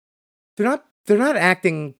they're not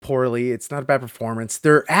acting poorly. It's not a bad performance.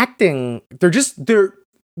 They're acting.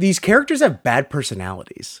 These characters have bad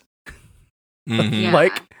personalities. Mm-hmm. Yeah.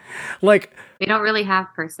 Like they don't really have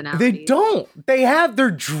personality. They don't. They have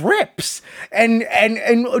their drips, and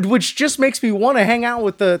which just makes me want to hang out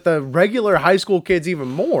with the regular high school kids even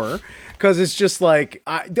more, because it's just like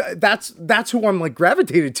that's who I'm like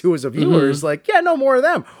gravitated to as a viewer. Is like, yeah, no more of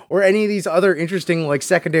them or any of these other interesting like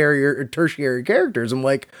secondary or tertiary characters. I'm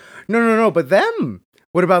like, no, but them.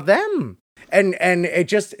 What about them? And it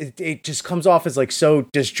just comes off as like so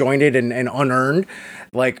disjointed and unearned,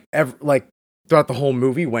 like throughout the whole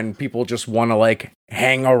movie when people just want to like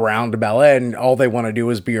hang around Bella and all they want to do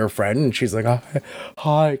is be her friend, and she's like, oh,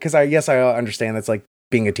 hi, because I understand that's like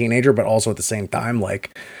being a teenager, but also at the same time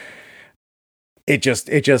like it just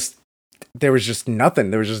there was just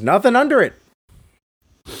nothing under it.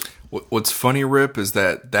 What's funny, Rip, is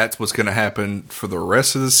that's what's going to happen for the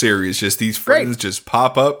rest of the series. Just these friends just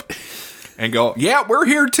pop up and go, yeah, we're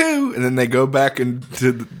here too, and then they go back to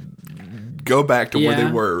where they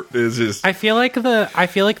were. It's just I feel like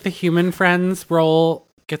the human friends role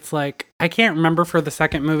gets like, I can't remember for the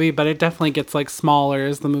second movie, but it definitely gets like smaller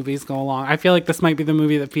as the movies go along. I feel like this might be the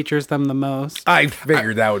movie that features them the most. I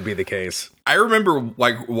figured that would be the case. I remember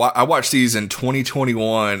like I watched these in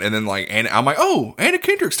 2021, and then like, and I'm like, oh, Anna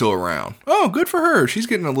Kendrick's still around. Oh, good for her. She's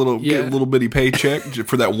getting a little bitty paycheck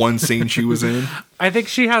for that one scene she was in. I think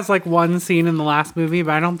she has like one scene in the last movie,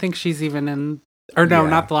 but I don't think she's even in. Or no,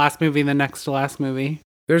 not the last movie, the next to last movie.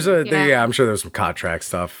 There's I'm sure there's some contract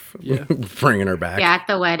stuff bringing her back. Yeah, at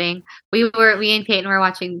the wedding. Me and Peyton were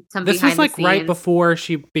watching some This was like right before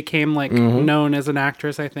she became like known as an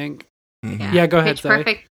actress, I think. Mm-hmm. Yeah, go ahead, Pitch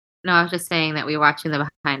Perfect. No, I was just saying that we were watching the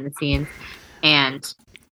behind the scenes and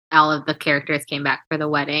all of the characters came back for the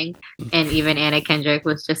wedding, and even Anna Kendrick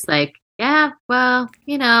was just like, yeah, well,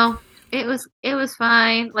 you know, it was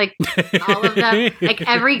fine. Like all of them, like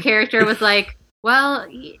every character was like, well,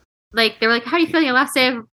 like they were like, how do you feel your last day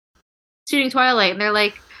of shooting Twilight? And they're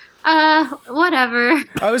like, whatever.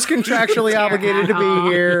 I was contractually obligated to be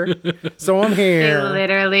here, so I'm here. They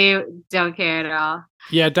literally don't care at all.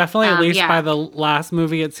 Yeah, definitely. At least by the last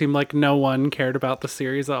movie, it seemed like no one cared about the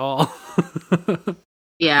series at all.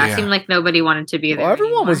 It seemed like nobody wanted to be there. Well,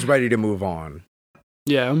 everyone anymore. was ready to move on.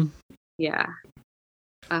 Yeah. Yeah.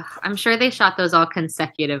 I'm sure they shot those all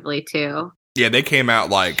consecutively too. Yeah, they came out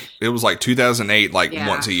like it was like 2008, like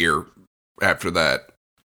once a year after that,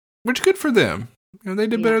 which good for them. You know, they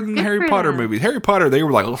did better than the Harry Potter movies. Harry Potter, they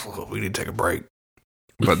were like, oh, we need to take a break.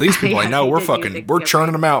 But these people, like, no, we're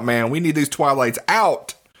churning them out, man. We need these Twilights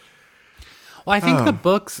out. Well, I think the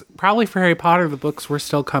books, probably for Harry Potter, the books were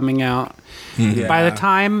still coming out. Yeah. By the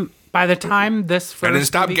time this first, and then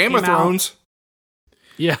stop Game of Thrones.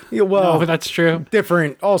 Yeah, well, no, that's true.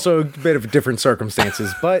 Different, also a bit of different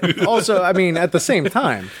circumstances, but also, I mean, at the same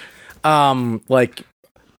time, like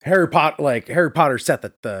Harry Potter set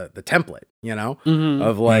the template, you know,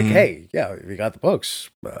 of like, hey, yeah, you got the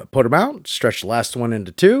books, put them out, stretch the last one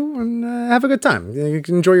into 2, and have a good time. You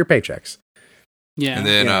can enjoy your paychecks. Yeah, and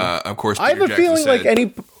then of course, Peter I have a Jackson feeling said,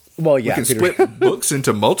 like we can split books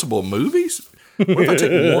into multiple movies. What if I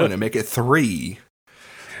take one and make it 3?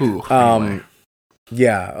 Ooh, anyway.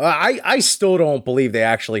 Yeah, I still don't believe they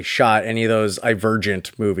actually shot any of those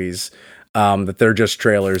Divergent movies. That they're just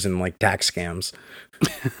trailers and like tax scams.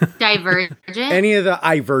 Divergent? Any of the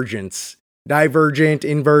Divergents. Divergent,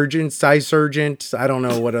 Invergent, Disurgent. I don't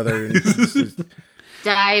know what other.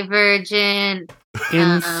 Divergent.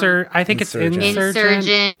 I think it's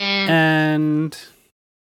Insurgent. And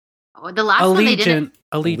the last Allegiant.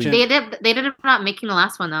 one they ended up not making the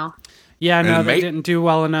last one though. Yeah, no, they didn't do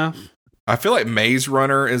well enough. I feel like Maze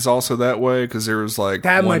Runner is also that way because there was like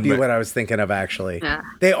that might be what I was thinking of actually. Yeah.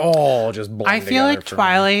 They all just blend I feel like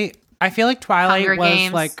Twilight. I feel like Twilight Hunger was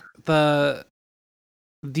Games. like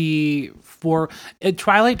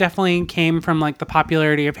Twilight definitely came from like the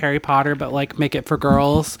popularity of Harry Potter, but like make it for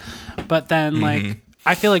girls. But then like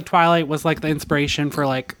I feel like Twilight was like the inspiration for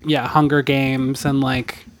like Hunger Games and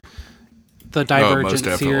like the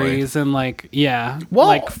Divergent series and like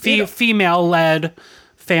female led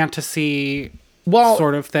fantasy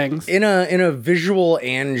sort of things. In a visual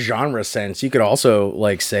and genre sense, you could also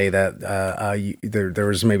like say that there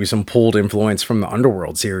was maybe some pulled influence from the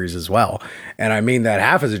Underworld series as well. And I mean that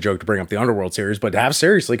half as a joke to bring up the Underworld series, but half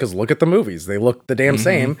seriously because look at the movies. They look the damn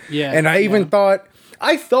same. Yeah. And I even thought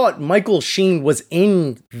Michael Sheen was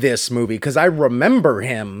in this movie because I remember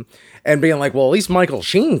him and being like, well, at least Michael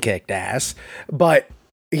Sheen kicked ass. But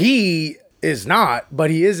he is not,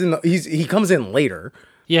 but he is he comes in later.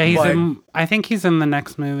 Yeah, I think he's in the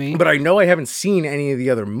next movie. But I know I haven't seen any of the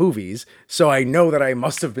other movies, so I know that I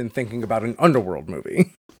must have been thinking about an Underworld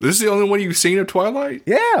movie. This is the only one you've seen of Twilight?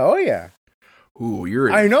 Yeah, oh yeah. Ooh,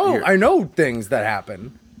 I know things that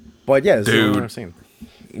happen. But yeah, this is the only one I've seen.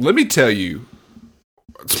 Let me tell you,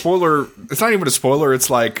 spoiler, it's not even a spoiler, it's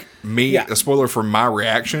like a spoiler for my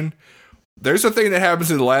reaction. There's a thing that happens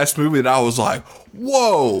in the last movie that I was like,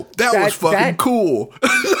 whoa, that was fucking cool.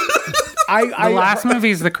 The last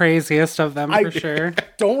movie's the craziest of them, for sure.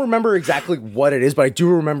 Don't remember exactly what it is, but I do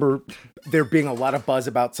remember there being a lot of buzz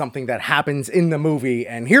about something that happens in the movie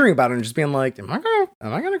and hearing about it and just being like, am I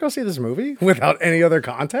gonna go see this movie without any other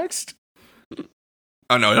context?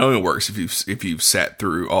 Oh no, it only works if you've sat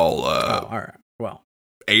through all all right. Well,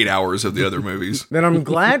 8 hours of the other movies. Then I'm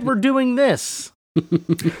glad we're doing this.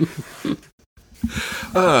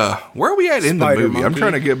 Where are we at in the movie? Monkey. I'm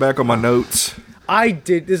trying to get back on my notes.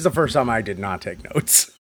 This is the first time I did not take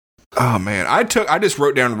notes. Oh man, I just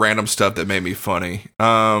wrote down random stuff that made me funny.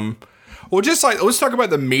 Well, just like, let's talk about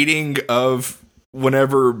the meeting of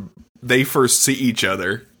whenever they first see each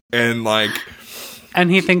other and like, and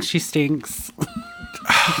he thinks she stinks,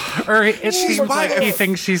 or it seems like he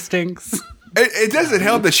thinks she stinks. It doesn't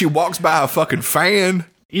help that she walks by a fucking fan.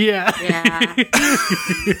 Yeah.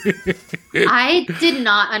 I did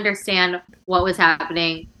not understand what was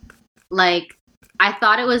happening. Like, I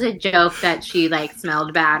thought it was a joke that she like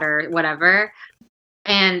smelled bad or whatever.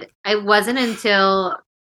 And it wasn't until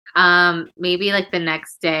maybe like the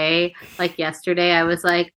next day, like yesterday, I was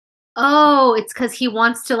like, oh, it's because he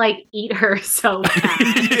wants to like eat her so bad.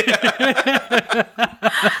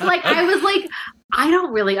 Like, I was like, I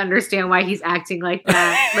don't really understand why he's acting like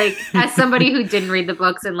that. Like, as somebody who didn't read the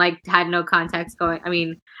books and like had no context going, I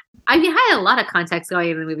mean, I had a lot of context going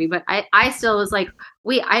in the movie, but I still was like,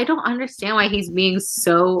 wait, I don't understand why he's being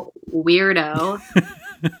so weirdo.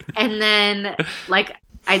 And then, like,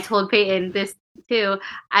 I told Peyton this too.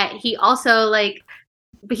 He also like,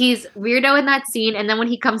 he's weirdo in that scene, and then when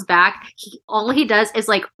he comes back, all he does is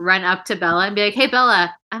like run up to Bella and be like, "Hey,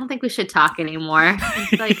 Bella, I don't think we should talk anymore."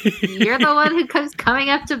 It's like, you're the one who comes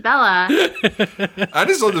coming up to Bella. I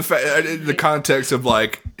just love the context of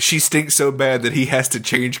like, she stinks so bad that he has to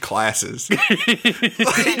change classes. Like,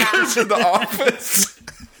 he goes to the office.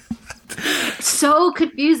 So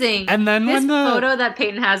confusing. And then this when the photo that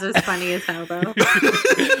Peyton has is funny as hell, though.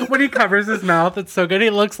 When he covers his mouth, it's so good. He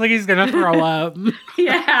looks like he's gonna throw up.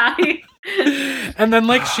 Yeah. And then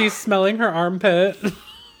like she's smelling her armpit.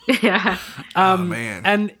 Yeah. Oh man.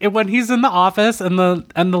 And when he's in the office and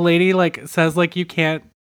the lady like says like you can't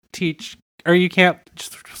teach or you can't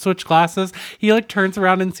switch classes, he like turns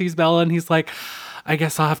around and sees Bella and he's like, I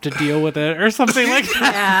guess I'll have to deal with it or something like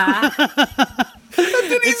that. Yeah.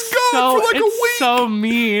 And then he's gone for like a week. So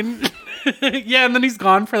mean. Yeah, and then he's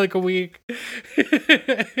gone for like a week.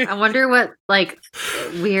 I wonder what like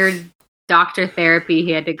weird doctor therapy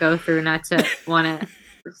he had to go through not to want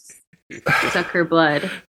to suck her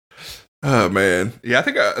blood. Oh man, yeah,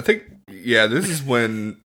 I think, yeah, this is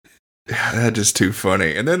when that's just too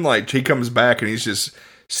funny. And then like he comes back and he's just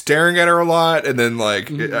staring at her a lot, and then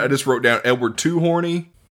like I just wrote down Edward too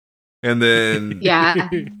horny, and then yeah.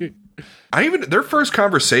 Their first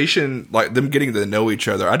conversation, like them getting to know each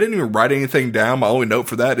other, I didn't even write anything down. My only note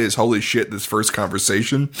for that is, holy shit, this first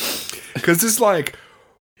conversation. Because it's like,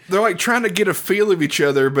 they're like trying to get a feel of each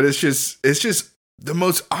other, but it's just the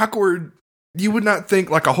most awkward. You would not think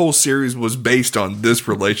like a whole series was based on this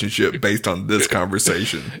relationship, based on this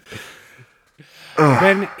conversation.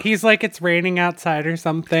 When he's like, it's raining outside or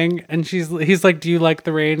something, and he's like, do you like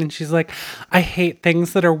the rain? And she's like, I hate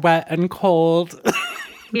things that are wet and cold.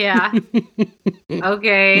 Yeah.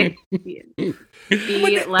 Okay.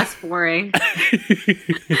 Be less boring.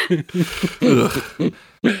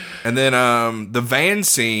 And then the van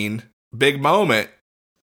scene, big moment,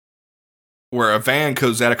 where a van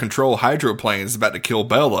goes out of control, hydroplane is about to kill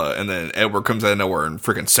Bella, and then Edward comes out of nowhere and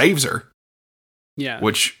freaking saves her. Yeah.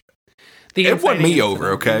 Which, it won me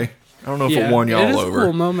over, okay? I don't know if it won y'all over. It is a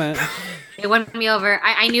cool moment. It won me over.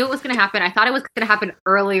 I knew it was going to happen. I thought it was going to happen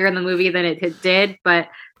earlier in the movie than it did, but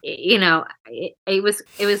you know, it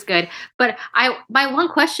was good. But my one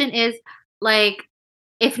question is, like,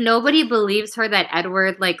 if nobody believes her that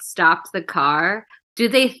Edward like stopped the car, do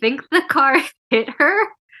they think the car hit her?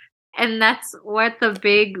 And that's what the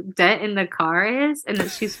big dent in the car is, and that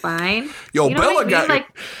she's fine. Yo, you know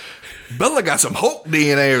Bella got some Hulk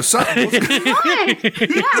DNA or something.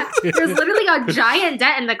 Yeah, there's literally a giant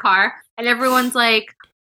dent in the car, and everyone's like,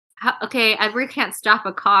 okay, Edward can't stop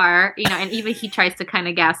a car, you know, and even he tries to kind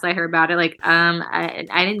of gaslight her about it, like, I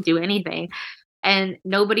didn't do anything. And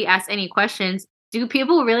nobody asks any questions. Do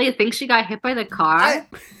people really think she got hit by the car?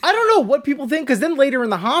 I don't know what people think, because then later in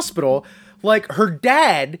the hospital, like, her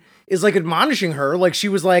dad is like admonishing her, like she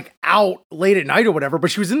was like out late at night or whatever, but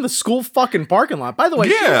she was in the school fucking parking lot. By the way,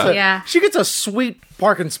 she gets a sweet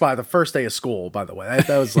parking spot the first day of school, by the way.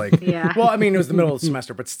 That was like, well, I mean, it was the middle of the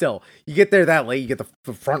semester, but still, you get there that late, you get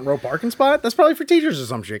the front row parking spot. That's probably for teachers or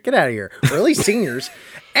some shit. Get out of here. Or at least seniors.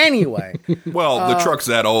 Anyway. Well, the truck's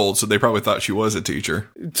that old, so they probably thought she was a teacher.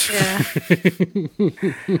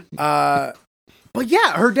 Yeah. But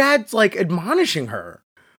yeah, her dad's like admonishing her.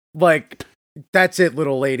 Like, that's it,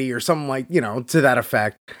 little lady, or something like, to that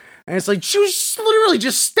effect. And it's like, she was literally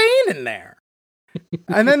just standing there.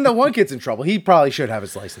 And then the one kid's in trouble. He probably should have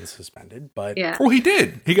his license suspended, but well, he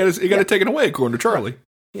did. He got it taken away, according to Charlie.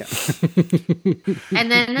 Yeah.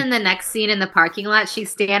 And then in the next scene in the parking lot,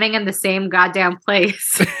 she's standing in the same goddamn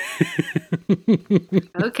place.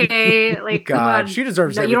 Okay, like, God, come on. She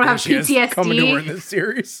deserves everything. You don't have PTSD coming to her in this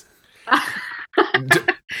series.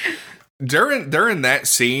 During that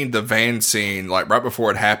scene, the van scene, like right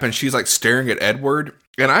before it happened, she's like staring at Edward,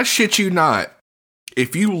 and I shit you not,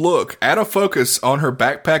 if you look out of focus on her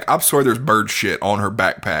backpack, I swear there's bird shit on her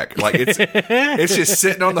backpack. Like it's just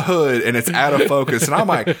sitting on the hood and it's out of focus. And I'm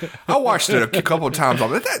like, I watched it a couple of times.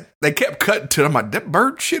 I'm like, they kept cutting to it. I'm like, that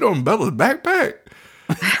bird shit on Bella's backpack.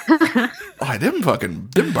 Like them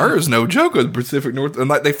birds, no joke, of the Pacific North, and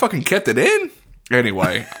like they fucking kept it in.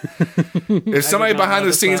 Anyway, if somebody behind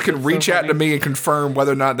the scenes could reach out to me and confirm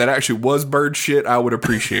whether or not that actually was bird shit, I would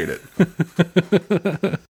appreciate it.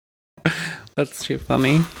 That's too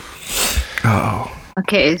funny. Oh.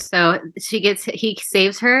 Okay, so he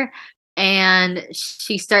saves her, and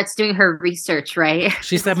she starts doing her research, right?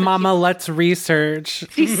 She said, Mama, let's research.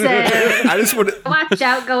 She said, I just want to watch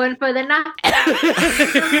out going for the knock.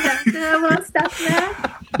 Won't stop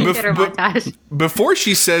now. Before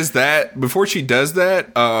she does that,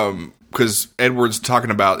 because Edward's talking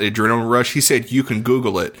about the adrenaline rush, he said, you can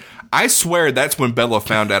Google it. I swear that's when Bella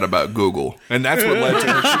found out about Google. And that's what led to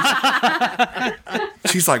her.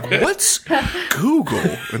 She's like, what's Google?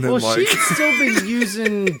 And then she'd still be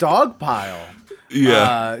using Dogpile.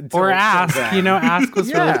 Yeah. Or Ask. Ask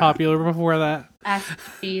was really popular before that. Ask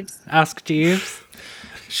Jeeves. Ask Jeeves.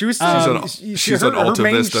 She was still, she's an Alta her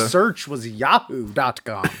main Vista. search was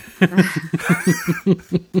yahoo.com.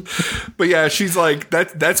 But yeah, she's like,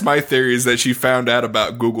 that's my theory, is that she found out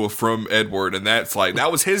about Google from Edward, and that's like,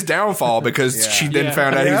 that was his downfall, because she then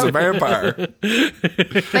found out he's a vampire.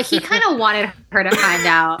 But he kind of wanted her to find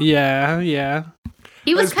out. Yeah.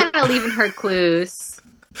 He was kind of leaving her clues.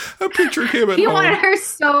 I picture him at He home. wanted her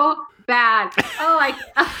so bad.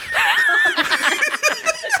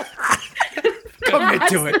 Commit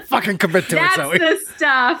to it. Fucking commit to it, Zoe. That's the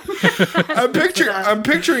stuff. I'm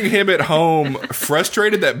picturing him at home,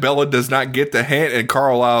 frustrated that Bella does not get the hint, and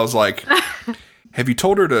Carlisle's like, have you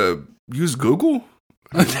told her to use Google?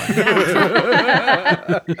 Does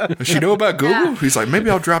she know about Google? Yeah. He's like, maybe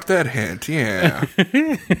I'll drop that hint. Yeah.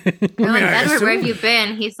 Edward, where have you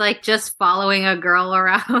been? He's like just following a girl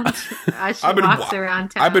around as she walks around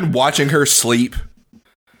town. I've been watching her sleep.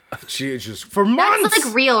 She is just for months. That's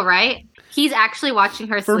like real, right? He's actually watching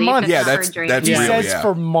her for sleep. Months. Yeah, that's real. He says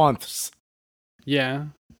for months. Yeah.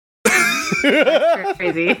 That's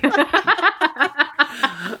crazy.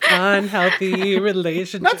 Unhealthy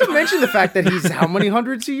relationship. Not to mention the fact that he's how many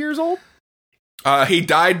hundreds of years old? He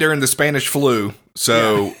died during the Spanish flu,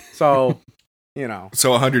 so so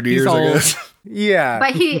 100 years, I guess. Yeah,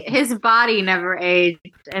 but his body never aged,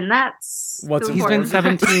 and that's he's been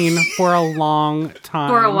 17 for a long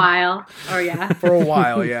time. For a while, for a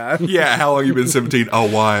while, yeah. Yeah, how long you been 17? A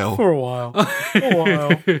while. For a while.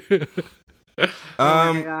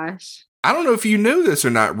 Oh my gosh. I don't know if you knew this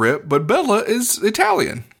or not, Rip, but Bella is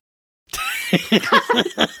Italian.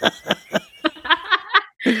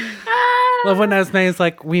 Love when Esme is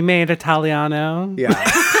like, we made Italiano. Yeah.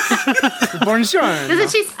 Buongiorno.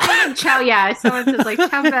 Doesn't she say ciao? Yeah, someone says like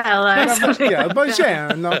ciao Bella. Yeah,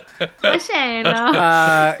 buongiorno.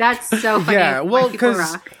 Buongiorno. That's so funny. Yeah, well,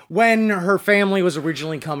 because when her family was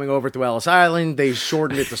originally coming over to Ellis Island, they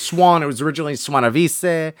shortened it to Swan. It was originally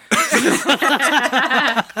Swanavise.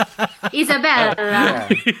 Isabella.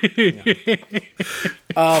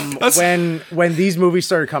 When these movies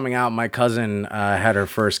started coming out, my cousin had her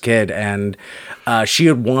first kid, and she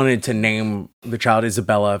had wanted to name the child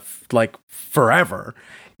Isabella like forever.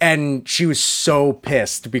 And she was so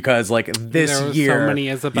pissed because like this there was year, so many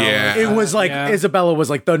Isabella. Yeah. It was like Isabella was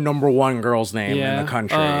like the #1 girl's name in the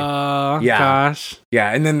country. Gosh.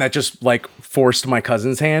 Yeah, and then that just like forced my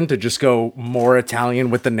cousin's hand to just go more Italian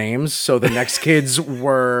with the names. So the next kids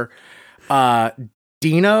were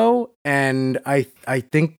Dino, and I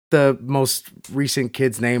think the most recent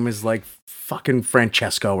kid's name is like fucking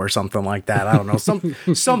Francesco or something like that. I don't know, something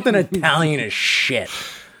Italian as shit.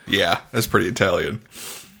 Yeah, that's pretty Italian.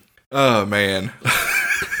 Oh man.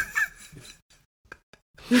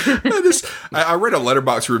 I read a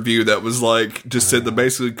Letterboxd review that was like, just said that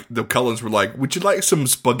basically the Cullens were like, would you like some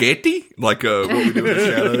spaghetti? Like what we do in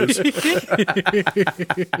the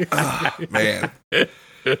shadows. Man.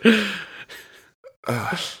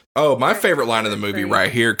 My favorite line of the movie right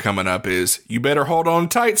here coming up is, you better hold on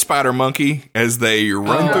tight, Spider Monkey, as they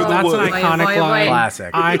run through the woods. That's an iconic line.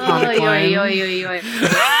 Classic. Iconic line.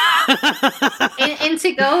 And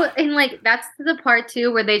to go, and like, that's the part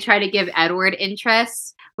too where they try to give Edward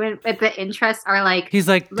interest. When the interests are like, he's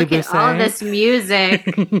like, look at all this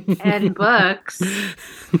music and books.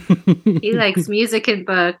 He likes music and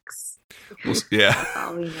books. Well, yeah. That's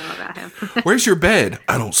all we know about him. Where's your bed?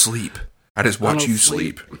 I don't sleep. I just watch you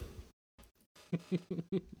sleep.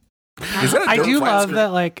 I do love screen?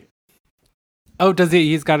 That, like, oh, does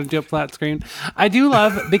he? He's got to do a flat screen. I do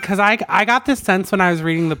love, because I got this sense when I was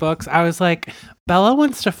reading the books. I was like, Bella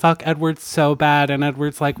wants to fuck Edward so bad, and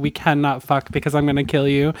Edward's like, we cannot fuck because I'm gonna kill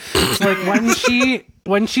you. So, like,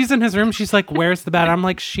 when she's in his room, she's like, where's the bed? I'm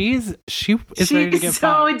like, she is ready to get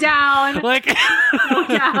so fucked. Down. Like, so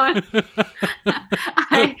down.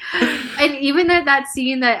 And even that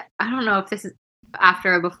scene that, I don't know if this is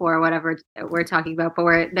after or before, whatever we're talking about, but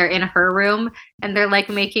where they're in her room and they're like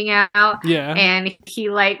making out, and he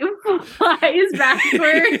like flies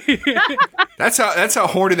backward. That's how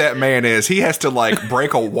horny that man is. He has to like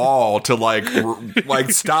break a wall to like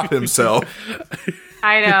stop himself.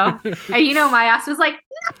 I know. And you know, my ass was like,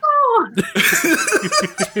 no!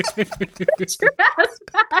 Get your ass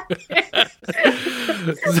back.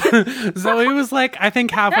 Zoe was like, I think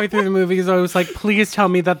halfway through the movie, Zoe was like, please tell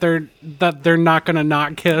me that they're not gonna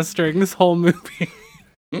not kiss during this whole movie.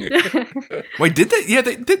 Wait, did they? Yeah,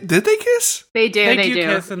 did they kiss? They do. They do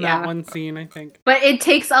kiss in that one scene, I think. But it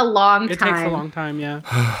takes a long time. It takes a long time, yeah.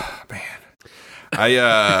 Man,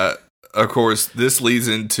 of course, this leads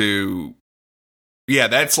into. Yeah,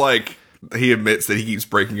 that's like, he admits that he keeps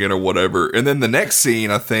breaking in or whatever. And then the next scene,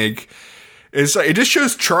 I think, is like, it just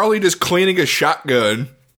shows Charlie just cleaning a shotgun.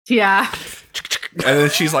 Yeah. And then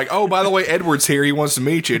she's like, oh, by the way, Edward's here. He wants to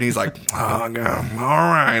meet you. And he's like, oh, no. All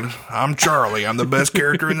right. I'm Charlie. I'm the best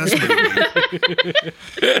character in this movie.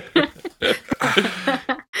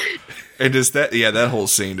 And just that, that whole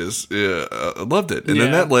scene is, I loved it. And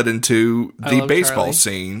then that led into the baseball Charlie.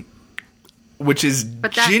 Scene. Which is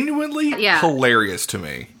genuinely hilarious to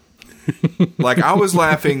me. Like, I was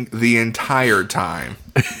laughing the entire time.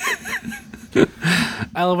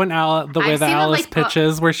 I love when the way that Alice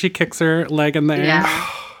pitches, where she kicks her leg in the air. Yeah.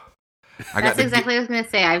 That's exactly what I was going to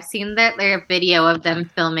say. I've seen their video of them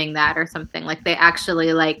filming that or something. Like, they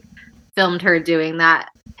actually, like, filmed her doing that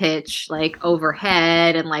pitch, like,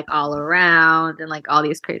 overhead and, like, all around and, like, all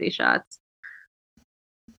these crazy shots.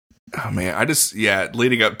 Oh man,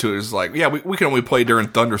 leading up to it is like, we can only play during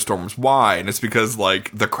thunderstorms. Why? And it's because,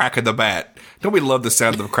 like, the crack of the bat. Don't we love the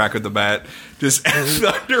sound of the crack of the bat? Just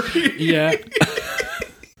thundering. Yeah.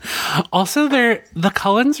 Also, the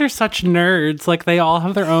Cullens are such nerds. Like, they all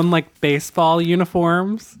have their own, like, baseball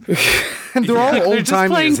uniforms. And they're all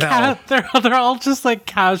old-timey as hell. They're all just, like,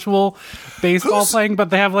 casual baseball playing, but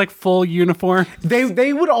they have, like, full uniform.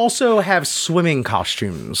 They would also have swimming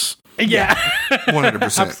costumes. Yeah.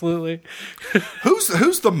 100%. Absolutely.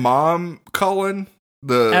 Who's the mom, Cullen?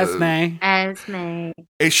 Esme.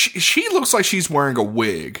 She looks like she's wearing a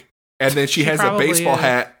wig. And then she has a baseball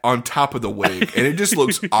hat on top of the wig, and it just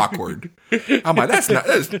looks awkward. I'm like,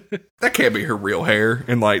 that can't be her real hair,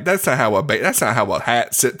 and like that's not how a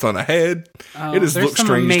hat sits on a head. It just looks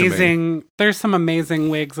strange to me. There's some amazing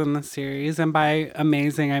wigs in the series, and by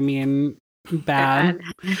amazing I mean bad.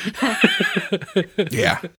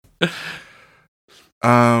 Yeah.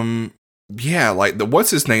 Yeah, like what's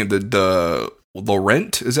his name? The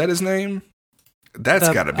Laurent, is that his name? That's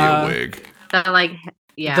got to be a wig.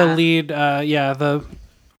 Yeah. The lead, and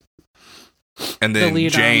then the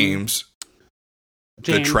lead, James,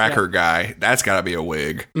 the tracker guy. That's got to be a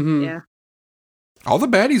wig. Mm-hmm. Yeah. All the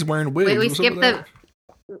baddies wearing wigs. We skipped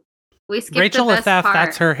Rachel the best Lefef, part.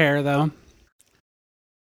 that's her hair, though.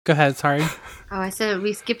 Go ahead, sorry. I said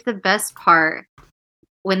we skipped the best part.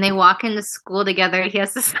 When they walk into school together, he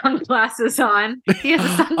has the sunglasses on. He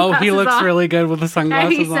looks really good with the sunglasses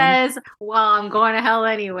on. And he says, well, I'm going to hell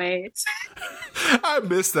anyways. I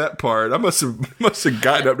missed that part. I must have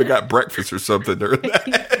gotten up and got breakfast or something during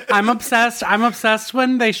that. I'm obsessed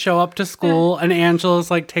when they show up to school and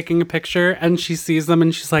Angela's like taking a picture and she sees them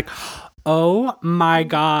and she's like, Oh my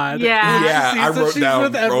god. Yeah. I wrote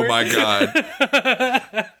down, oh my god.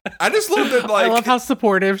 I just love that, like, I love how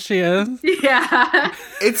supportive she is. Yeah.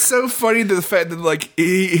 It's so funny, the fact that, like,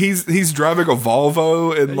 he's driving a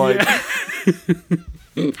Volvo and, like...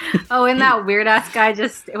 Oh, and that weird ass guy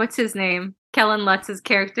what's his name? Kellen Lutz's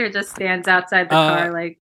character just stands outside the car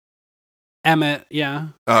like... Emmett, yeah.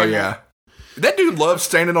 Oh, yeah. That dude loves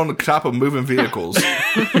standing on the top of moving vehicles.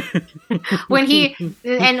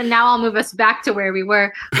 And now I'll move us back to where we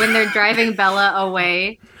were when they're driving Bella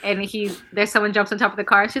away, and there's someone jumps on top of the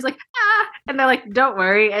car. And she's like, ah, and they're like, don't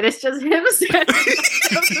worry, and it's just him standing.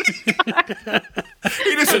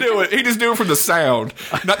 He just do it. He just do it from the sound,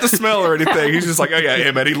 not the smell or anything. He's just like, oh yeah,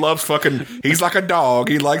 Emmett. He loves fucking. He's like a dog.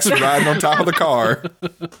 He likes riding on top of the car.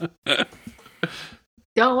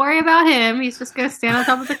 Don't worry about him. He's just going to stand on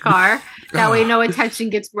top of the car. That way no attention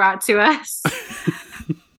gets brought to us.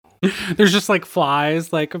 There's just like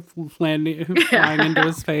flies like flying into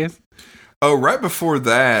his face. Oh, right before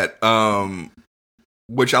that,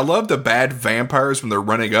 which I love the bad vampires when they're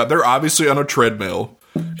running up. They're obviously on a treadmill.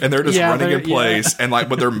 And they're just running in place. And like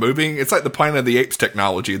when they're moving, it's like the Planet of the Apes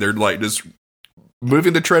technology. They're like just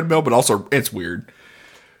moving the treadmill, but also it's weird.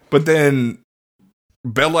 But then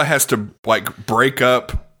Bella has to like break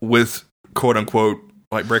up with quote unquote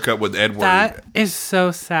Edward. That is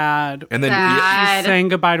so sad. And then she's saying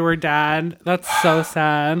goodbye to her dad. That's so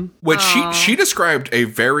sad. Which she described a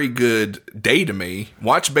very good day to me.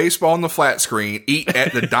 Watch baseball on the flat screen, eat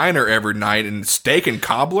at the diner every night, and steak and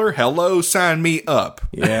cobbler. Hello, sign me up.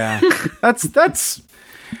 Yeah, that's.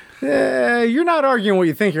 You're not arguing what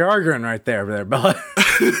you think you're arguing right there, Bella.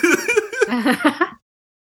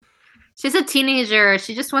 She's a teenager.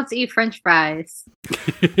 She just wants to eat French fries.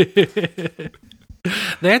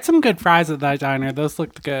 They had some good fries at that diner. Those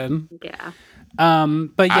looked good. Yeah.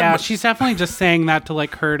 But yeah, she's definitely just saying that to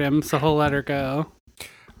like hurt him, so he'll let her go.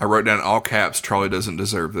 I wrote down all caps, Charlie doesn't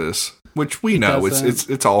deserve this. Which we know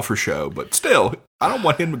it's all for show, but still, I don't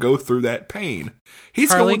want him to go through that pain.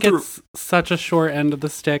 Charlie gets such a short end of the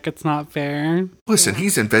stick, it's not fair. Listen,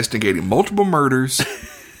 he's investigating multiple murders.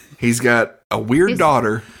 He's got a weird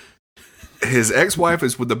daughter. His ex-wife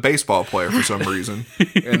is with the baseball player for some reason.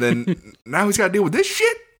 And then now he's got to deal with this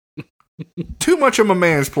shit? Too much on my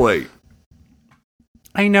man's plate.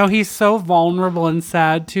 I know, he's so vulnerable and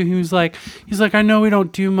sad too. He's like, I know we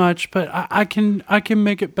don't do much, but I can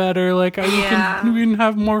make it better. Like we can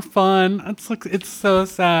have more fun. It's so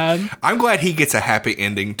sad. I'm glad he gets a happy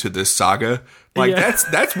ending to this saga. Like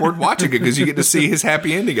that's worth watching it because you get to see his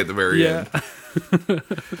happy ending at the very end.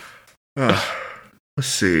 Let's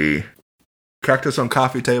see. Cactus on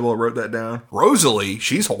coffee table. I wrote that down. Rosalie,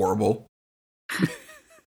 she's horrible.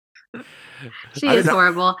 She is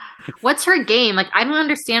horrible. What's her game? Like, I don't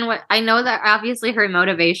understand I know that obviously her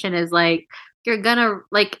motivation is like, you're gonna,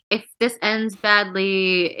 like, if this ends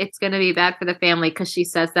badly, it's gonna be bad for the family, because she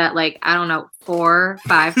says that, like, I don't know, 4,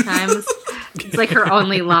 5 times. It's like her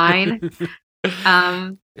only line.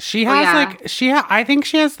 She has I think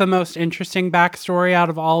she has the most interesting backstory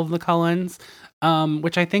out of all of the Cullens.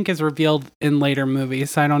 Which I think is revealed in later movies.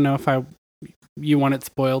 So I don't know if you want it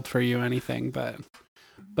spoiled for you or anything, but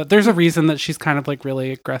there's a reason that she's kind of like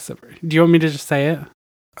really aggressive. Do you want me to just say it?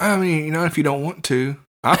 I mean, if you don't want to,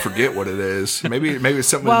 I forget what it is. Maybe it's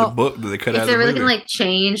something in the book that they cut out of the movie. Is it really gonna like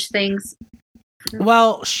change things?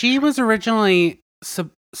 Well, she was originally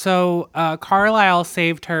so Carlisle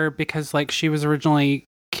saved her because like she was originally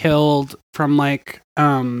killed from like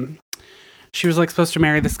she was like supposed to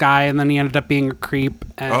marry this guy, and then he ended up being a creep.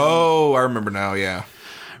 And, I remember now. Yeah,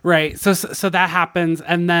 right. So that happens,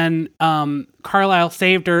 and then Carlisle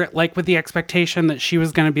saved her, like with the expectation that she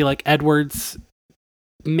was going to be like Edward's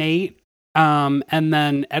mate. And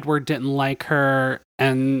then Edward didn't like her,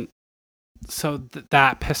 and so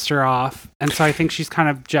that pissed her off. And so I think she's kind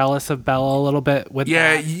of jealous of Bella a little bit with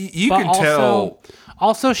that. You can tell.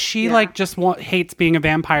 Also, she like just hates being a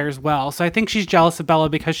vampire as well. So I think she's jealous of Bella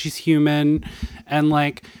because she's human, and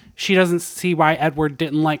like she doesn't see why Edward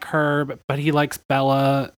didn't like her, but he likes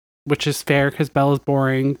Bella, which is fair because Bella's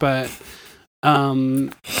boring. But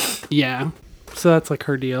yeah, so that's like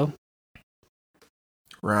her deal.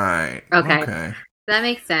 Right. Okay. That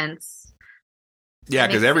makes sense. Yeah,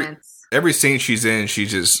 because every scene she's in,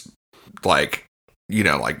 she's just like,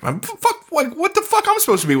 fuck, like, what the fuck? I'm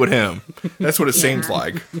supposed to be with him. That's what it seems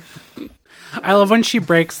like. I love when she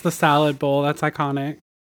breaks the salad bowl. That's iconic.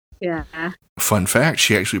 Yeah. Fun fact,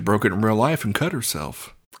 she actually broke it in real life and cut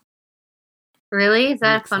herself. Really? Is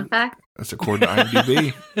that a fun fact? That's according to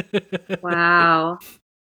IMDb. Wow.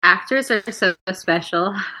 Actors are so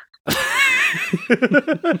special.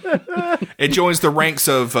 It joins the ranks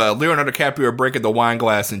of Leonardo DiCaprio breaking the wine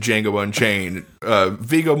glass in Django Unchained,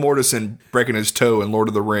 Viggo Mortensen breaking his toe in Lord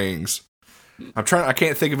of the Rings. I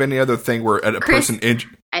can't think of any other thing where a person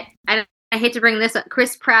injured. I hate to bring this up.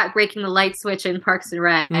 Chris Pratt breaking the light switch in Parks and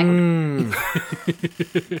Rec.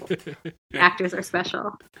 Actors are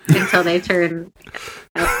special until they turn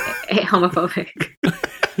homophobic.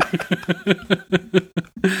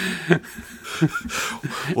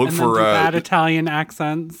 Look for bad Italian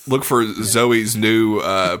accents. Look for Zoe's new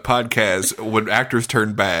podcast when actors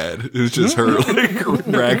turn bad. It's just her like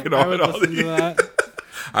ragging on all that.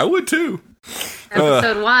 I would too.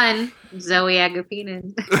 Episode 1, Zoe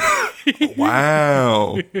Agapinen.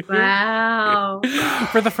 Wow. Wow.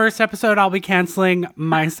 For the first episode, I'll be canceling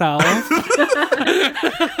myself.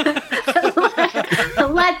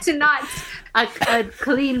 Let not a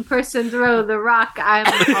clean person throw the rock. I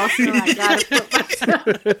gotta put myself.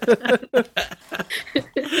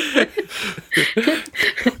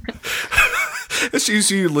 It's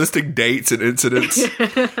usually listing dates and incidents.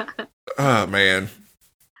 Oh, man.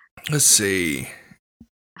 Let's see.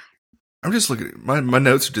 I'm just looking at my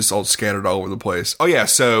notes are just all scattered all over the place. Oh yeah,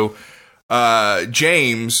 so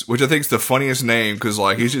James, which I think is the funniest name because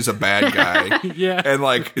like he's just a bad guy. Yeah, and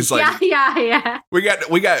like it's like yeah. We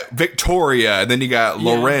got Victoria, and then you got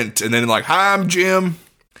Laurent, and then like hi, I'm Jim.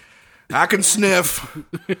 I can sniff.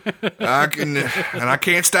 I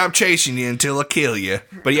can't stop chasing you until I kill you.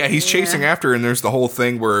 But yeah, he's chasing after her, and there's the whole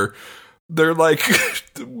thing where they're like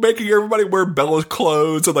making everybody wear Bella's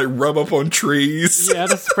clothes and like rub up on trees. Yeah,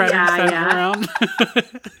 to spread around.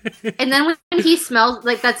 And then when he smells,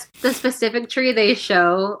 like that's the specific tree they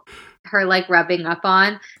show her like rubbing up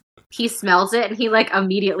on, he smells it and he like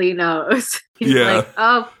immediately knows. He's like,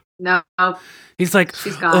 oh no. He's like,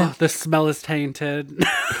 she's gone. Oh, the smell is tainted.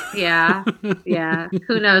 Yeah.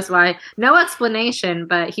 Who knows why? No explanation,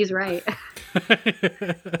 but he's right.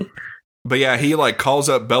 But yeah, he like calls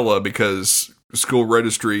up Bella because school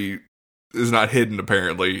registry is not hidden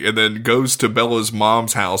apparently, and then goes to Bella's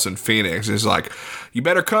mom's house in Phoenix and is like, you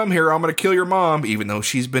better come here, I'm gonna kill your mom, even though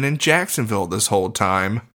she's been in Jacksonville this whole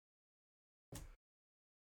time.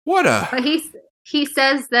 But he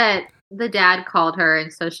says that the dad called her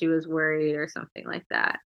and so she was worried or something like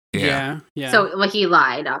that. Yeah. So like he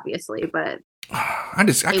lied, obviously, but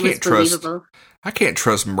I can't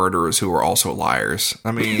trust murderers who are also liars.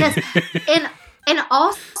 I mean, yes. and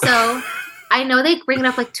also, I know they bring it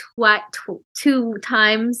up like two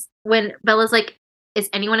times when Bella's like, "Is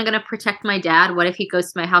anyone going to protect my dad? What if he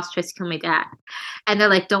goes to my house, tries to kill my dad?" And they're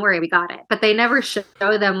like, "Don't worry, we got it." But they never show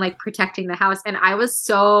them like protecting the house, and I was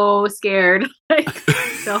so scared like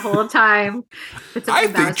the whole time. I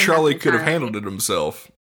think Charlie could have handled it himself.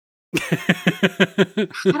 I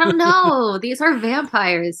don't know. These are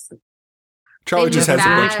vampires. Charlie just has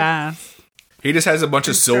a bunch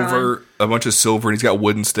of silver, and he's got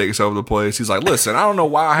wooden stakes over the place. He's like, listen, I don't know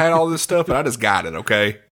why I had all this stuff, but I just got it,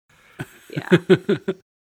 okay? Yeah.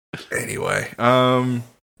 Anyway,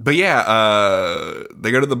 but yeah,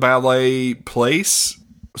 they go to the ballet place.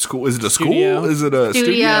 School? Is it a school? Is it a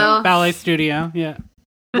studio? Ballet studio, yeah.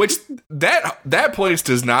 Which, that place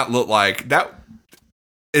does not look like that.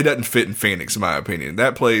 It doesn't fit in Phoenix, in my opinion.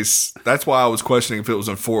 That place, that's why I was questioning if it was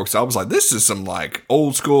in Forks. I was like, this is some, like,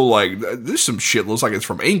 old school, like, this some shit looks like it's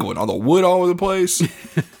from England. All the wood all over the place.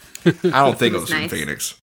 I don't think it was nice. From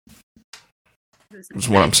Phoenix. That's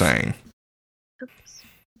what I'm saying. Oops.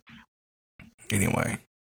 Anyway.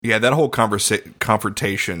 Yeah, that whole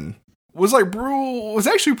confrontation was, like, was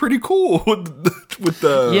actually pretty cool with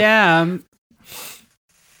the... Yeah.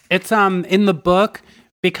 It's, in the book...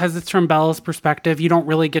 Because it's from Bella's perspective, you don't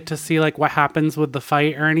really get to see like what happens with the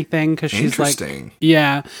fight or anything. Because she's like,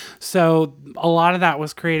 yeah. So a lot of that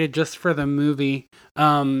was created just for the movie,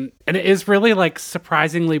 and it is really like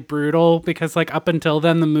surprisingly brutal because like up until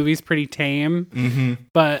then the movie's pretty tame. Mm-hmm.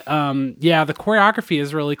 But yeah, the choreography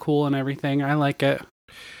is really cool and everything. I like it.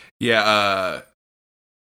 Yeah.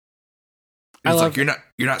 It's like, you're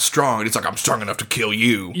not strong. It's like, I'm strong enough to kill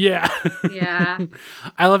you. Yeah. Yeah.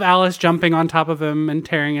 I love Alice jumping on top of him and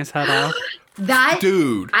tearing his head off. That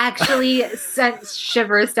dude actually sent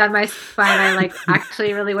shivers down my spine. I like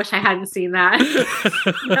actually really wish I hadn't seen that.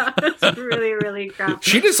 That's really, really crappy.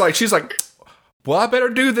 She's like, well, I better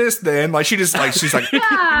do this then. Like she's like,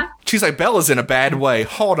 yeah. She's like, Bella's in a bad way.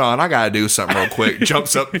 Hold on, I gotta do something real quick.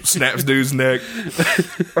 Jumps up, snaps dude's neck.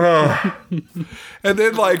 And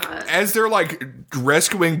then like, as they're like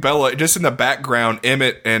rescuing Bella, just in the background,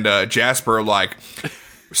 Emmett and Jasper are like,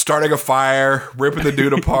 starting a fire, ripping the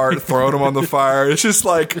dude apart, throwing him on the fire. It's just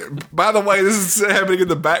like, by the way, this is happening in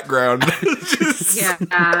the background.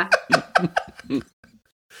 Yeah.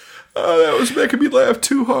 Oh, that was making me laugh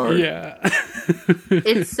too hard. Yeah.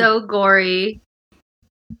 It's so gory.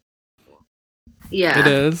 Yeah. It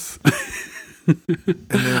is.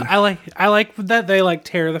 I like that they like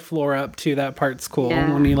tear the floor up too. That part's cool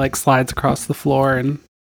when he like slides across the floor and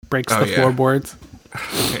breaks the floorboards.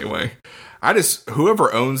 Anyway,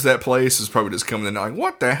 whoever owns that place is probably just coming in like,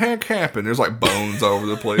 what the heck happened? There's like bones all over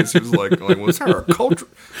the place. It was like was there a cult?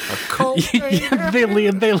 They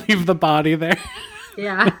leave the body there.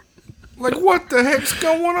 Yeah. Like, what the heck's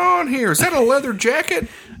going on here? Is that a leather jacket?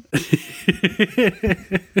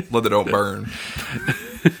 Leather don't burn.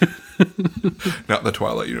 Not in the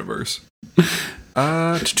Twilight universe.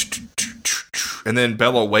 And then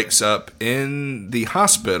Bella wakes up in the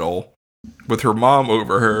hospital with her mom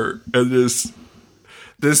over her, and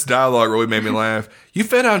this dialogue really made me laugh. You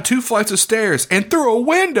fell down 2 flights of stairs and through a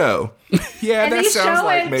window. Yeah, that sounds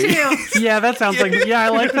like me. Yeah, that sounds like me. Yeah, I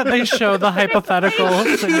like that they show the hypothetical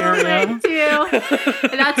scenario. Too.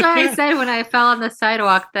 And that's why I said when I fell on the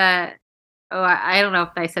sidewalk that, I don't know if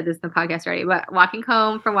I said this in the podcast already, but walking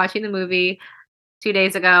home from watching the movie 2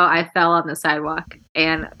 days ago, I fell on the sidewalk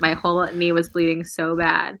and my whole knee was bleeding so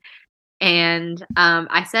bad. And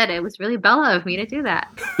I said it was really Bella of me to do that.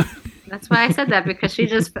 That's why I said that, because she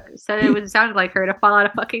just said it would sound like her to fall out a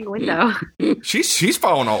fucking window. She's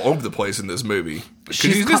falling all over the place in this movie.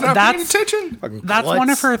 She's just not paying attention. That's one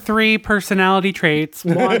of her 3 personality traits.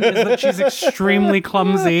 One is that she's extremely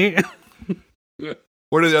clumsy.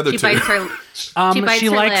 What are the other 2? She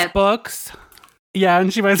likes lip. Books. Yeah,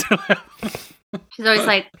 and she bites her lip. She's always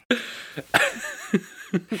like...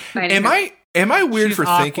 Am I weird for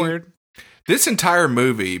thinking this entire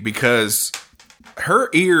movie, because her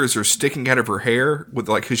ears are sticking out of her hair with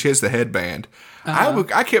because she has the headband.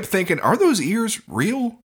 I kept thinking, are those ears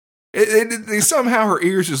real? Somehow her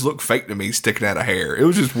ears just look fake to me, sticking out of hair. It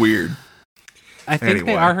was just weird. I think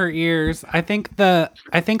they are her ears. I think a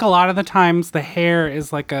lot of the times the hair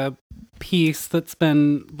is like a piece that's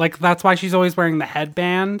been like, that's why she's always wearing the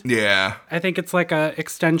headband. Yeah. I think it's like a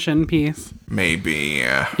extension piece. Maybe,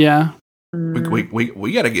 yeah. Yeah.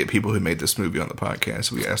 We got to get people who made this movie on the podcast.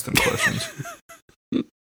 So we ask them questions.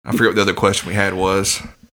 I forget what the other question we had was.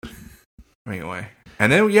 Anyway. And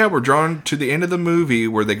then, we're drawn to the end of the movie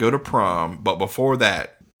where they go to prom. But before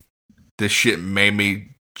that, this shit made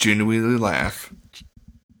me genuinely laugh.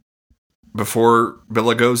 Before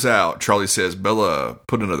Bella goes out, Charlie says, Bella,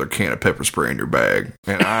 put another can of pepper spray in your bag.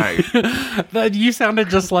 And you sounded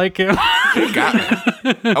just like him. It got me.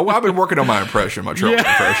 I've been working on my impression, my Charlie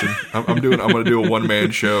impression. I'm going to do a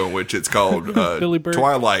one-man show, which it's called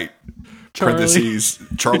Twilight, parentheses,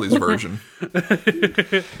 Charlie's version.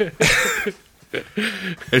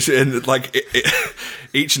 And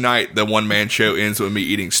each night, the one-man show ends with me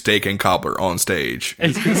eating steak and cobbler on stage.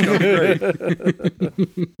 It's going to be great.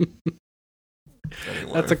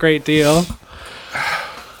 Anyway. That's a great deal.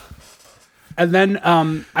 And then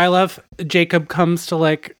I love Jacob comes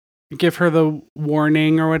to give her the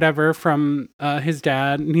warning or whatever from his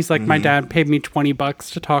dad, and he's like, my dad paid me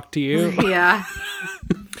 $20 to talk to you. Yeah.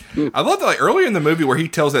 I love that earlier in the movie where he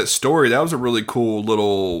tells that story. That was a really cool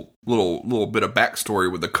little bit of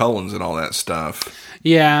backstory with the Cullens and all that stuff.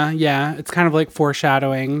 Yeah. It's kind of like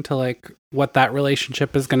foreshadowing to what that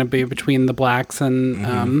relationship is going to be between the Blacks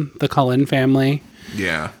and the Cullen family.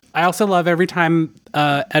 Yeah. I also love every time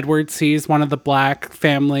Edward sees one of the Black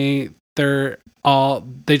family, they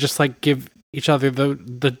just give each other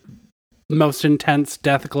the most intense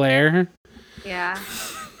death glare. Yeah.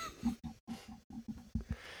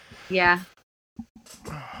 Yeah.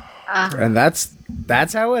 And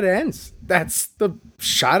that's how it ends. That's the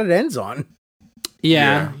shot it ends on.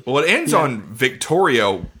 Yeah. Well, it ends on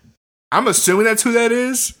Victoria. I'm assuming that's who that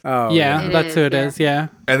is. Oh, yeah, that's who it is. Yeah.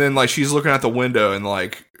 And then she's looking out the window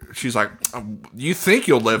and she's like, you think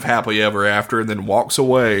you'll live happily ever after, and then walks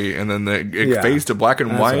away, and then it fades to black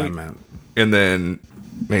and white. And then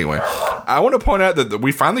anyway, I want to point out that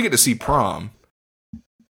we finally get to see prom,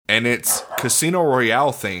 and it's Casino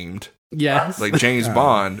Royale themed. Yes. Like James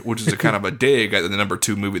Bond, which is a kind of a dig at the number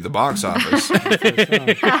 2 movie at the box office.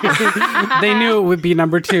 They knew it would be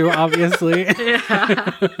number 2, obviously.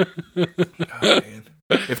 Yeah. Oh, man.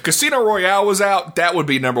 If Casino Royale was out, that would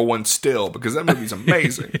be number 1 still, because that movie's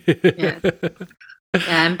amazing. Yeah,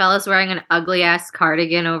 and Bella's wearing an ugly ass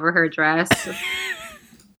cardigan over her dress.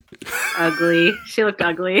 Ugly. She looked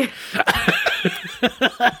ugly.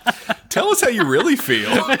 Tell us how you really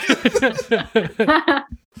feel.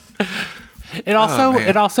 It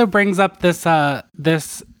also brings up this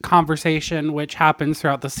this conversation which happens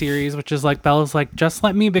throughout the series, which is like Bella's like, just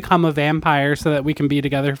let me become a vampire so that we can be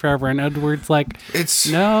together forever, and Edward's like,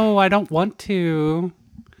 no, I don't want to.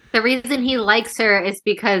 The reason he likes her is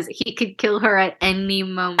because he could kill her at any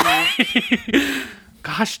moment.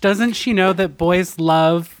 Gosh, doesn't she know that boys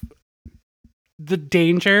love the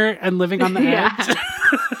danger and living on the edge?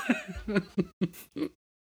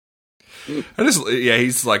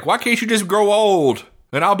 He's like, why can't you just grow old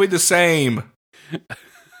and I'll be the same?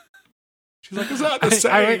 She's like, it's not the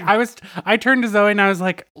same. I turned to Zoe and I was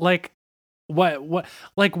like, what,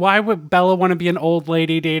 like, why would Bella want to be an old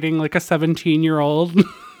lady dating like a 17-year-old?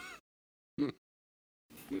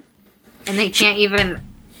 And they can't even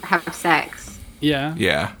have sex. Yeah.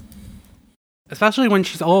 Yeah. Especially when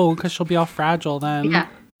she's old, because she'll be all fragile then. Yeah.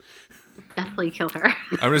 Definitely kill her.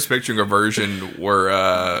 I'm just picturing a version where,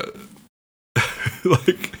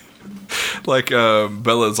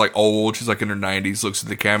 Bella's like old, she's like in her 90s, looks at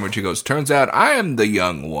the camera and she goes, turns out I am the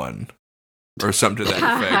young one. Or something to that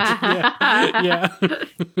effect. Yeah.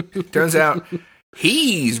 Turns out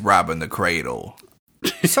he's robbing the cradle.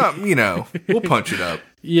 Something, we'll punch it up.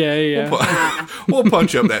 Yeah. We'll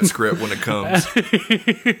punch up that script when it comes.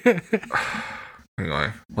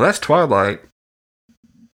 Anyway, well, that's Twilight.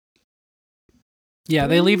 Yeah,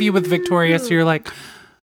 they leave you with Victoria, so you're like,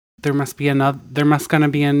 there must gonna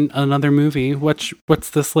be another movie. What's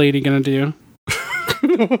this lady gonna do?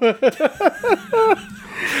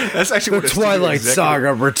 That's actually the Twilight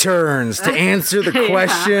Saga returns to answer the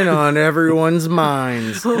question on everyone's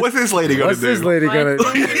minds. What's this lady gonna do?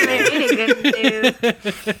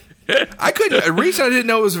 I couldn't. The reason I didn't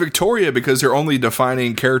know it was Victoria because her only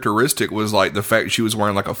defining characteristic was like the fact she was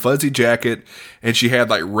wearing like a fuzzy jacket and she had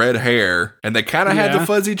like red hair, and they kind of had the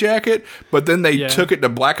fuzzy jacket, but then they took it to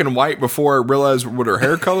black and white before I realized what her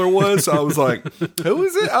hair color was. So I was like, "Who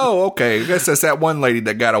is it? Oh, okay. I guess that's that one lady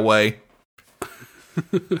that got away."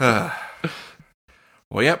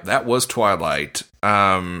 Well, yep, that was Twilight.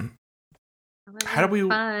 How do we?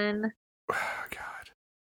 Fun.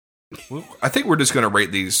 Well, I think we're just going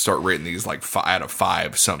to start rating these like 5 out of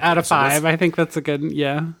 5 something. Out of 5, I think that's a good,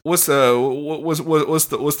 yeah. What's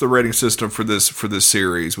the rating system for this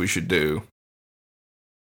series we should do?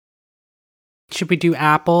 Should we do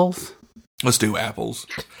apples? Let's do apples.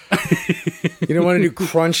 You don't want to do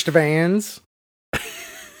crunched vans?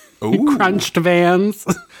 Ooh. Crunched vans.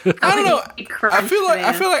 I don't know. I feel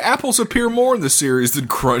like apples appear more in the series than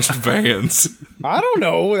crunched vans. I don't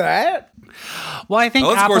know that. Well, I think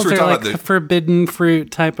apples are like the forbidden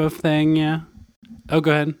fruit type of thing, yeah. Oh,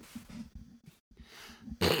 go ahead.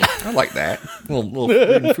 I like that. A little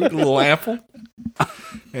forbidden fruit, a little apple.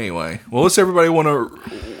 Anyway, well, let's everybody want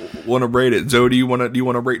to rate it. Zoe, do you want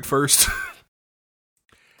to rate first?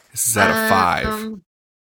 This is out of 5.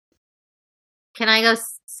 Can I go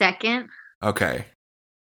second? Okay.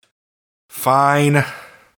 Fine.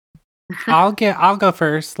 I'll go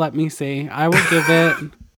first. Let me see. I will give it.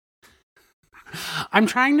 I'm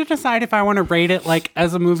trying to decide if I want to rate it like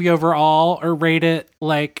as a movie overall or rate it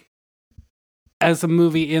like as a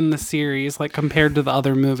movie in the series, like compared to the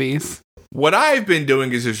other movies. What I've been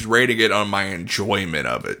doing is just rating it on my enjoyment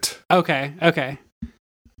of it. Okay.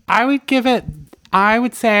 I would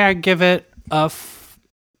say I give it a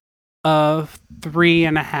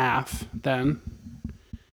 3.5 then.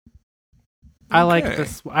 I like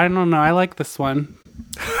this. I don't know. I like this one.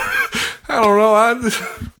 I don't know.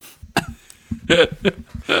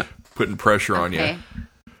 Putting pressure on you.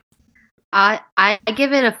 I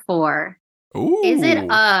give it a 4. Ooh. Is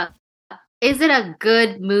it a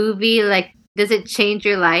good movie? Like, does it change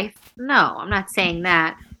your life? No, I'm not saying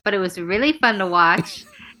that. But it was really fun to watch,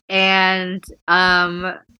 and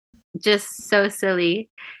just so silly,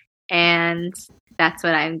 and that's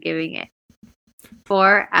what I'm giving it.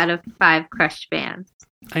 4 out of 5 crushed fans.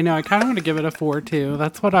 I know, I kind of want to give it a 4 too.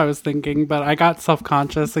 That's what I was thinking, but I got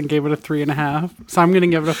self-conscious and gave it a 3.5. So I'm going to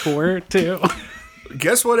give it a 4 too.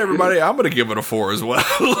 Guess what, everybody? I'm going to give it a 4 as well.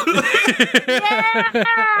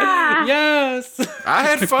 Yeah! Yes! I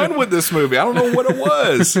had fun with this movie. I don't know what it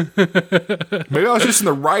was. Maybe I was just in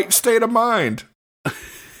the right state of mind.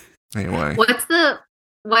 Anyway. What's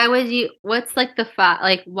like the 5?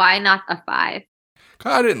 Like, why not a 5?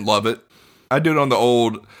 I didn't love it. I do it on the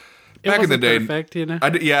old... Back in the day, perfect, you know? I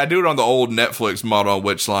do it on the old Netflix model,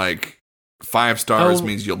 which like 5 stars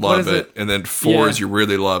means you love it, and then 4 is you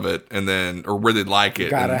really love it, and then or really like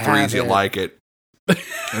it, and 3 is you like it,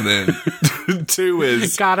 and then 2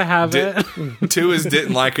 is gotta have it. 2 is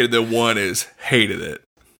didn't like it, and then 1 is hated it.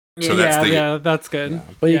 So that's good. Yeah.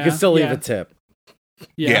 But you can still leave a tip.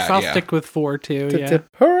 Yes, I'll stick with 4 too. Tip.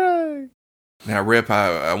 Hooray! Now, Rip,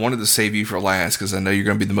 I wanted to save you for last because I know you're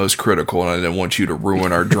going to be the most critical, and I didn't want you to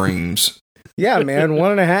ruin our dreams. Yeah, man,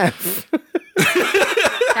 1.5.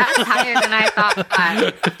 That's higher than I thought.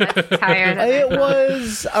 That's higher than it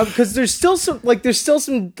was because there's still some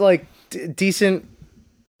decent.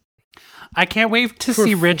 I can't wait to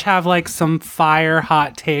see Rich have like some fire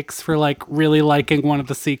hot takes for like really liking one of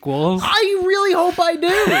the sequels. I really hope I do.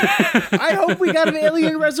 I hope we got an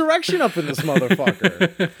alien resurrection up in this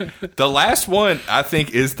motherfucker. The last one, I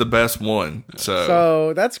think, is the best one.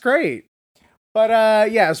 So that's great. But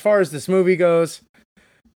yeah, as far as this movie goes,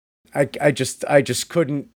 I just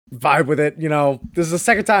couldn't vibe with it. You know, this is the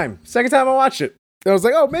second time I watched it. And I was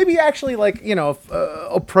like, oh, maybe actually like, you know,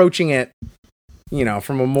 approaching it, you know,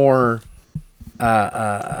 from a more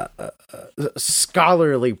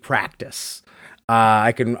scholarly practice.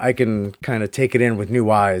 I can kind of take it in with new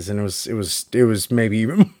eyes, and it was maybe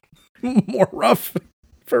even more rough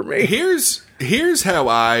for me. Here's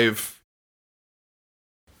how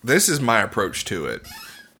this is my approach to it.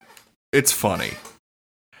 It's funny.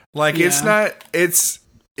 Like it's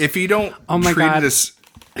if you don't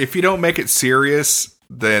if you don't make it serious,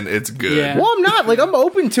 then it's good. Yeah. Well, I'm not. Like, I'm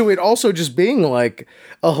open to it also just being like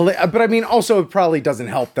but I mean, also it probably doesn't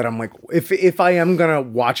help that I'm like, if I am gonna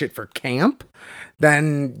watch it for camp,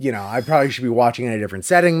 then, you know, I probably should be watching in a different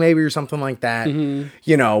setting maybe or something like that. Mm-hmm.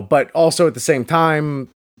 You know, but also at the same time,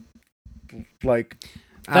 like,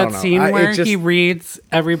 that scene where he reads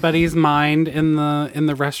everybody's mind in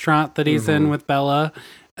the restaurant that he's in with Bella,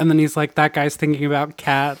 and then he's like, that guy's thinking about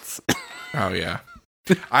cats. Oh, yeah.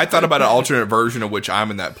 I thought about an alternate version of which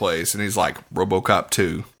I'm in that place, and he's like, RoboCop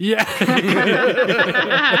 2. Yeah.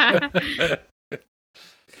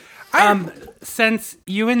 Since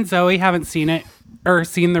you and Zoe haven't seen it or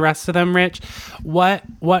seen the rest of them, Rich, what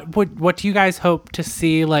do you guys hope to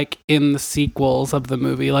see like in the sequels of the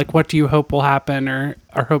movie? Like, what do you hope will happen or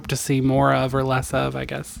hope to see more of or less of, I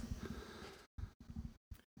guess?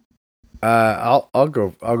 I'll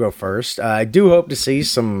go first. I do hope to see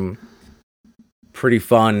some pretty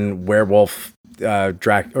fun werewolf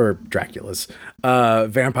Dracula's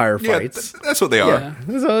vampire fights. Yeah, that's what they are. Yeah.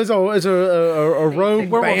 It's a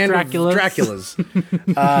rogue band of Draculas.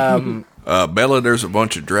 Bella, there's a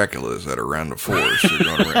bunch of Draculas that are around the forest. They're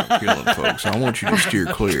going around killing folks. I want you to steer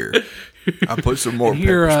clear. I put some more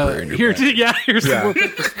pepper spray in your bag. Here's some more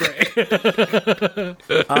pepper spray.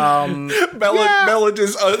 Bella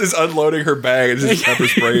just is unloading her bag and just pepper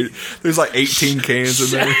spray. There's like 18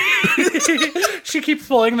 cans in there. She keeps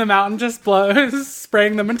pulling them out and just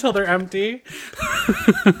spraying them until they're empty.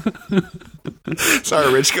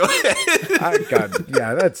 Sorry, Rich, go ahead.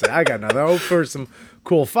 That's it. I got nothing. I hope for some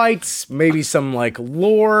cool fights, maybe some like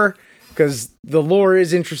lore, because the lore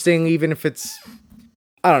is interesting, even if it's,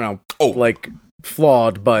 I don't know, like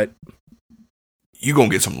flawed, but you gonna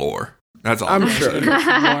get some lore. That's all I'm sure.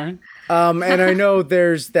 And I know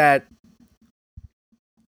there's that.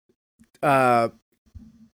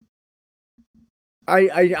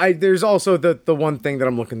 There's also the one thing that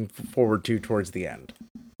I'm looking forward to towards the end.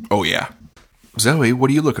 Oh yeah, Zoe, what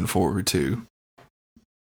are you looking forward to?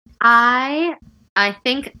 I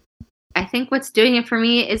think what's doing it for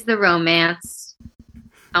me is the romance.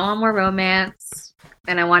 I want more romance,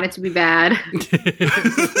 and I want it to be bad.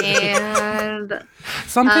 And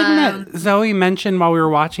something that Zoe mentioned while we were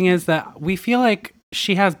watching is that we feel like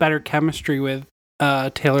she has better chemistry with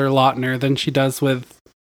Taylor Lautner than she does with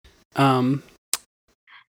Robert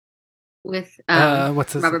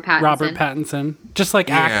Pattinson. Just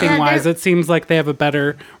like acting wise, it seems like they have a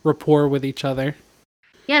better rapport with each other.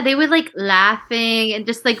 Yeah, they would like laughing and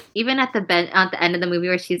just like even at the end of the movie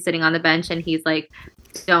where she's sitting on the bench and he's like,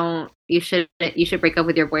 you should break up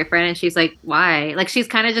with your boyfriend, and she's like, why? Like she's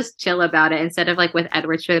kind of just chill about it instead of like with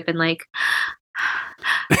Edward should have been like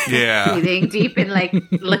breathing deep and like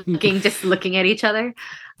looking at each other.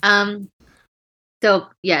 So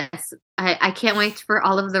yes, I can't wait for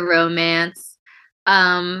all of the romance.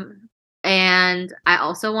 And I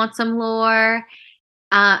also want some lore.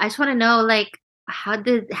 I just want to know like how'd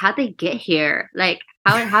they get here? Like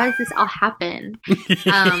how does this all happen?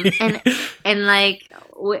 And like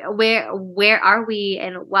where are we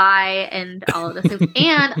and why and all of those things.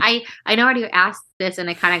 And I know I already asked this and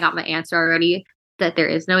I kind of got my answer already that there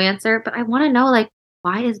is no answer, but I want to know like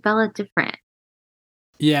why is Bella different?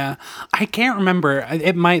 Yeah, I can't remember.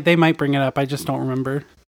 They might bring it up. I just don't remember.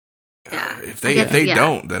 If they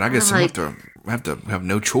don't, then I guess I have to have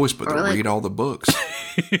no choice but to read all the books.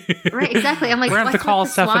 Right, exactly. I'm like, we're going to have to call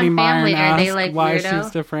Stephanie Meyer and ask like why weirdo?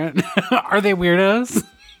 She's different. Are they weirdos?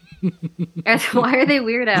 Why are they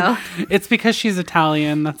weirdo? It's because she's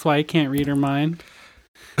Italian. That's why I can't read her mind.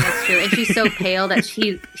 That's true. And she's so pale that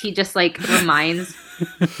he just like reminds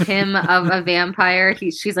him of a vampire.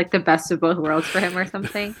 She's like the best of both worlds for him or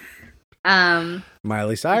something.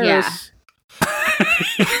 Miley Cyrus.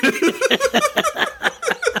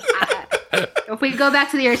 If we go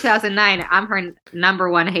back to the year 2009, I'm her number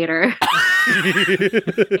one hater.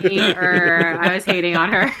 I was hating on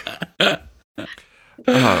her.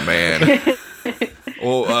 Oh man.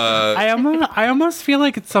 Well, I almost feel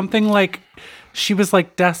like it's something like she was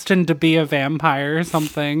like destined to be a vampire or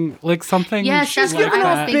something. Like something. Yes, she's that's giving what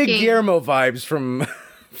I was off thinking. big Guillermo vibes from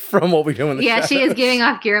What We Do in the Yeah, Shadows. she is giving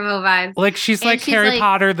off Guillermo vibes. Like she's like Harry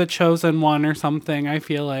Potter, the chosen one or something, I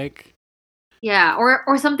feel like. Yeah,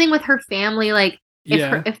 or something with her family. Like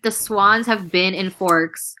if the Swans have been in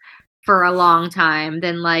Forks for a long time,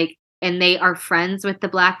 then like, and they are friends with the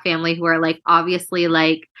Black family who are like obviously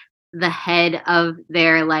like the head of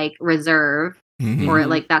their like reserve, or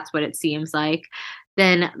like that's what it seems like.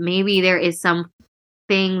 Then maybe there is something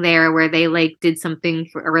there where they like did something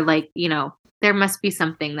for, or like, you know, there must be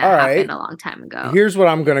something that happened a long time ago. Here's what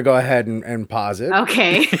I'm going to go ahead and posit.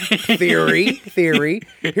 Okay. Theory. Here we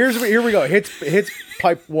go. Hits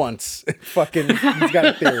pipe once. Fucking, he's got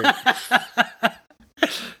a theory.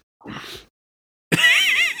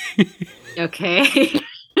 Okay.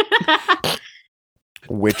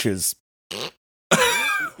 Witches.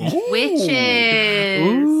 Witches.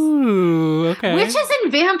 Ooh, okay. Witches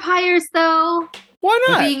and vampires, though. Why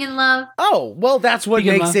not? Being in love. Oh, well, that's what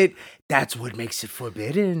Being in makes love. it. That's what makes it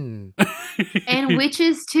forbidden. And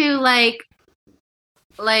witches too, like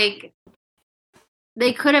they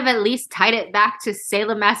could have at least tied it back to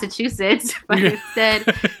Salem, Massachusetts, but instead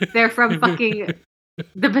they're from fucking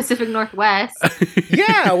the Pacific Northwest.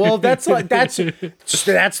 Yeah, well, that's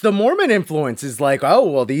the Mormon influence. Is like, oh,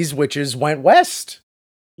 well, these witches went west.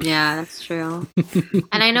 Yeah, that's true.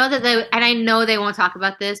 And I know they won't talk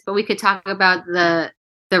about this, but we could talk about the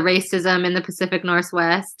racism in the Pacific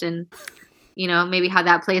Northwest and, you know, maybe how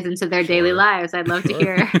that plays into their daily lives. I'd love to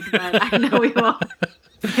hear, but I know we won't.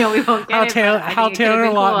 You know, we won't get how Taylor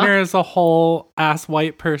Lautner is a whole ass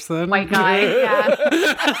white person. White guy, yeah.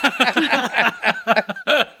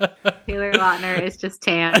 Taylor Lautner is just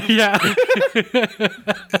tan. Yeah.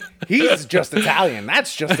 He's just Italian.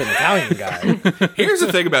 That's just an Italian guy. Here's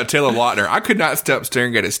the thing about Taylor Lautner. I could not stop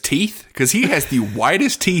staring at his teeth because he has the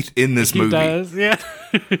whitest teeth in this movie. He does, yeah.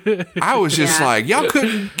 I was just like, y'all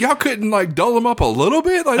couldn't like dull him up a little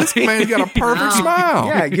bit? Like, this man's got a perfect smile.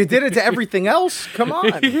 Yeah, you did it to everything else. Come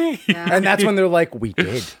on. Yeah. And that's when they're like, we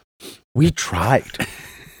did. We tried.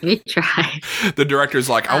 We tried. The director's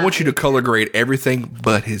like, I want you to color grade everything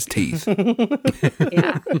but his teeth.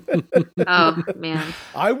 Yeah. Oh, man.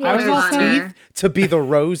 I want his Lautner. teeth to be the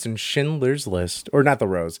rose in Schindler's List. Or not the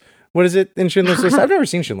rose. What is it in Schindler's List? I've never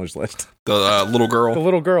seen Schindler's List. The little girl. The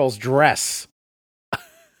little girl's dress.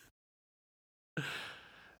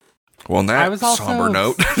 Well, on that I was also- somber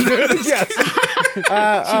note. Yes.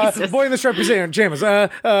 Boy in the striped pajamas.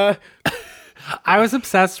 I was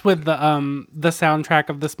obsessed with the soundtrack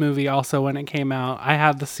of this movie also when it came out. I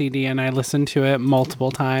had the CD and I listened to it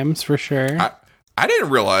multiple times for sure. I didn't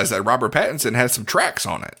realize that Robert Pattinson had some tracks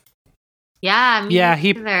on it. Yeah, me Yeah,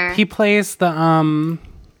 neither. he plays the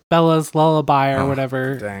Bella's Lullaby or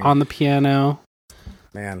whatever dang. on the piano.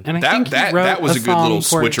 Man. And I think he wrote that was a good song little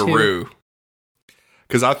for it, too. switcheroo.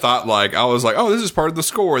 Because I thought, like, I was like, oh, this is part of the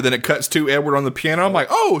score. Then it cuts to Edward on the piano. I'm like,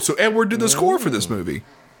 oh, so Edward did the score for this movie.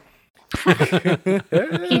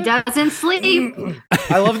 He doesn't sleep.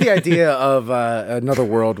 I love the idea of another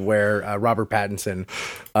world where Robert Pattinson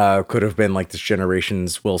could have been like this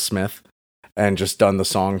generation's Will Smith and just done the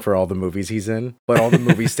song for all the movies he's in, but all the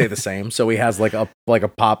movies stay the same. So he has like a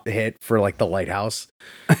pop hit for like The Lighthouse.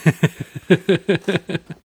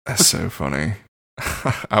 That's so funny.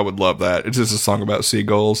 I would love that. It's just a song about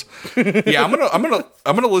seagulls. Yeah, I'm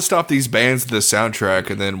gonna list off these bands to the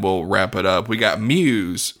soundtrack, and then we'll wrap it up. We got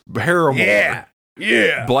Muse, Paramore,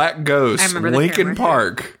 Yeah. Black I Ghost, remember the Linkin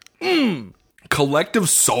Paramore Park, Collective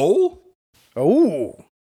Soul, Oh.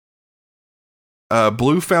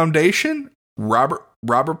 Blue Foundation, Robert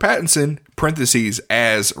Pattinson, parentheses,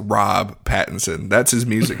 as Rob Pattinson. That's his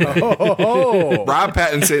music name. Oh. Rob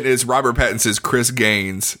Pattinson is Robert Pattinson's Chris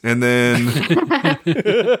Gaines. And then...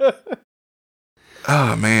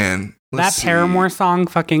 oh, man. Let's That see. Paramore song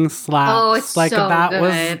fucking slaps. Oh, it's so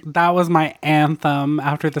good. that was my anthem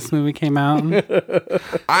after this movie came out.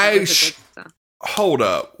 Hold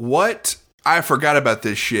up. What? I forgot about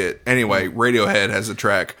this shit. Anyway, Radiohead has a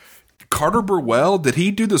track. Carter Burwell, did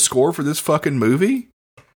he do the score for this fucking movie?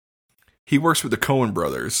 He works with the Coen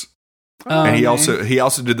brothers. And he Okay.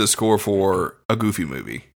 also did the score for a Goofy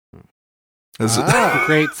movie.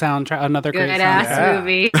 Great soundtrack. Another great ass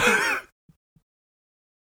movie.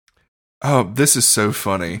 Oh, this is so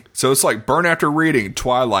funny. So it's like Burn After Reading,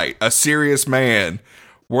 Twilight, A Serious Man,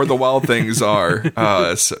 Where the Wild Things Are.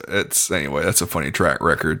 It's anyway, that's a funny track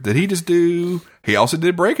record. Did he just do... He also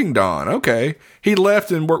did Breaking Dawn. Okay. He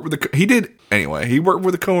left and worked with the... He worked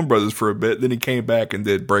with the Coen brothers for a bit, then he came back and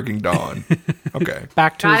did Breaking Dawn. Okay.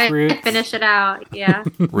 Back to his roots. Finish it out, yeah.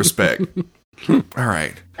 Respect. All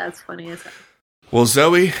right. That's funny as hell. Well,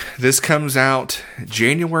 Zoe, this comes out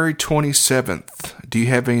January 27th. Do you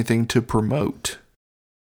have anything to promote?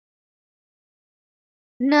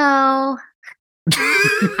 No.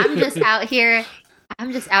 I'm just out here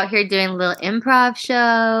doing little improv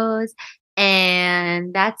shows,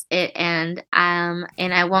 and that's it. And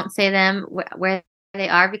I won't say them where they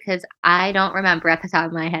are because I don't remember at the top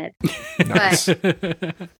of my head. Nice.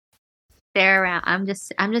 But they're around. I'm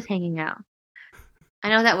just hanging out. I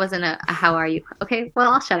know that wasn't a how are you? Okay,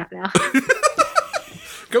 well, I'll shut up now.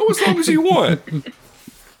 Go as long as you want.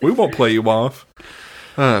 We won't play you off.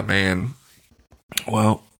 Oh, man.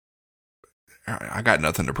 Well, I got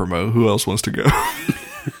nothing to promote. Who else wants to go?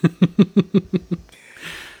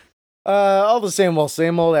 All the same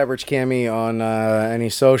old average Cammy on any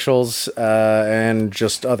socials and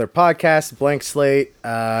just other podcasts, Blank Slate,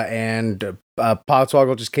 and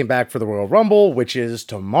Podswoggle just came back for the Royal Rumble, which is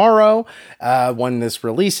tomorrow when this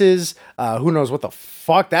releases. Who knows what the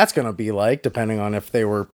fuck that's going to be like, depending on if they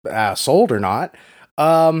were sold or not.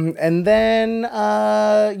 And then,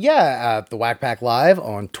 the Whack Pack Live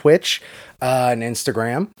on Twitch and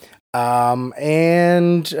Instagram.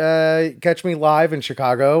 And catch me live in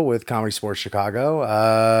Chicago with Comedy Sports Chicago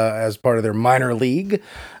as part of their minor league.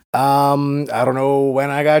 I don't know when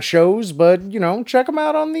I got shows, but check them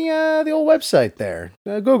out on the old website there.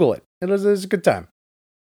 Google it. It's a good time.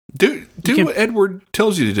 Do what Edward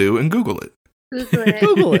tells you to do and Google it.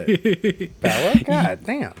 Google it. Bella, god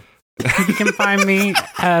damn. You can find me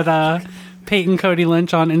at Peyton Cody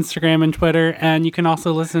Lynch on Instagram and Twitter, and you can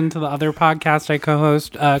also listen to the other podcast I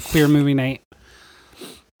co-host, Queer Movie Night.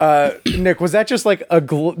 Nick, was that just like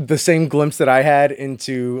the same glimpse that I had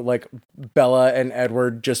into like Bella and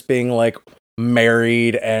Edward just being like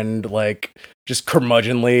married and like just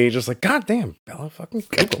curmudgeonly, just like, god damn, Bella, fucking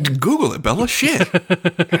Google it, Bella. Shit.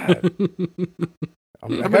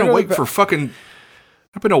 I've been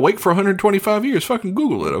awake for 125 years. Fucking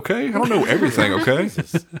Google it, okay? I don't know everything, okay?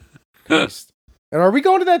 And are we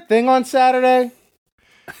going to that thing on Saturday?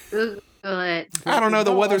 Google it. I don't know.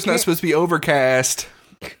 The weather's not supposed to be overcast.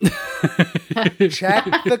 Check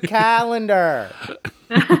the calendar.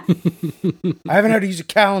 I haven't had to use a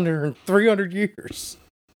calendar in 300 years.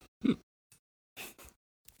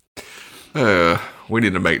 We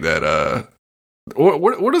need to make that.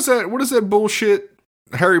 What is that? What is that bullshit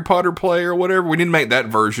Harry Potter play or whatever? We need to make that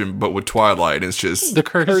version, but with Twilight. It's just the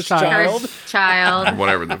Cursed Child.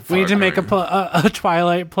 Whatever the fuck. We need to make a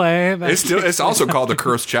Twilight play. It's also called the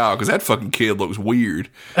Cursed Child because that fucking kid looks weird.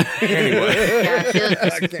 Anyway, yeah, she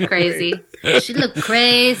looks crazy. She looked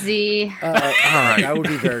crazy. All right, that would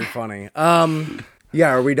be very funny.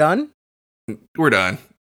 Are we done? We're done.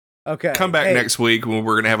 Okay. Come back next week when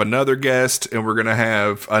we're going to have another guest and we're going to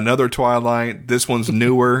have another Twilight. This one's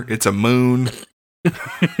newer. It's a moon. Do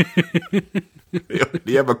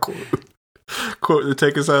you have a quote to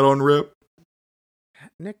take us out on, Rip?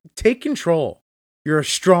 Nick, take control. You're a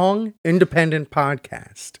strong, independent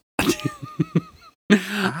podcast.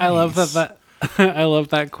 I love that. I love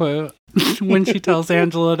that quote when she tells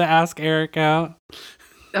Angela to ask Eric out.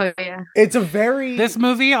 Oh yeah, it's a very. This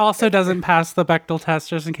movie also doesn't pass the Bechdel test,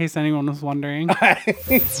 just in case anyone was wondering.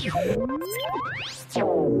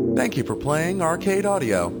 Thank you for playing Arcade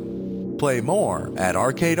Audio. Play more at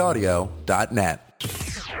arcadeaudio.net.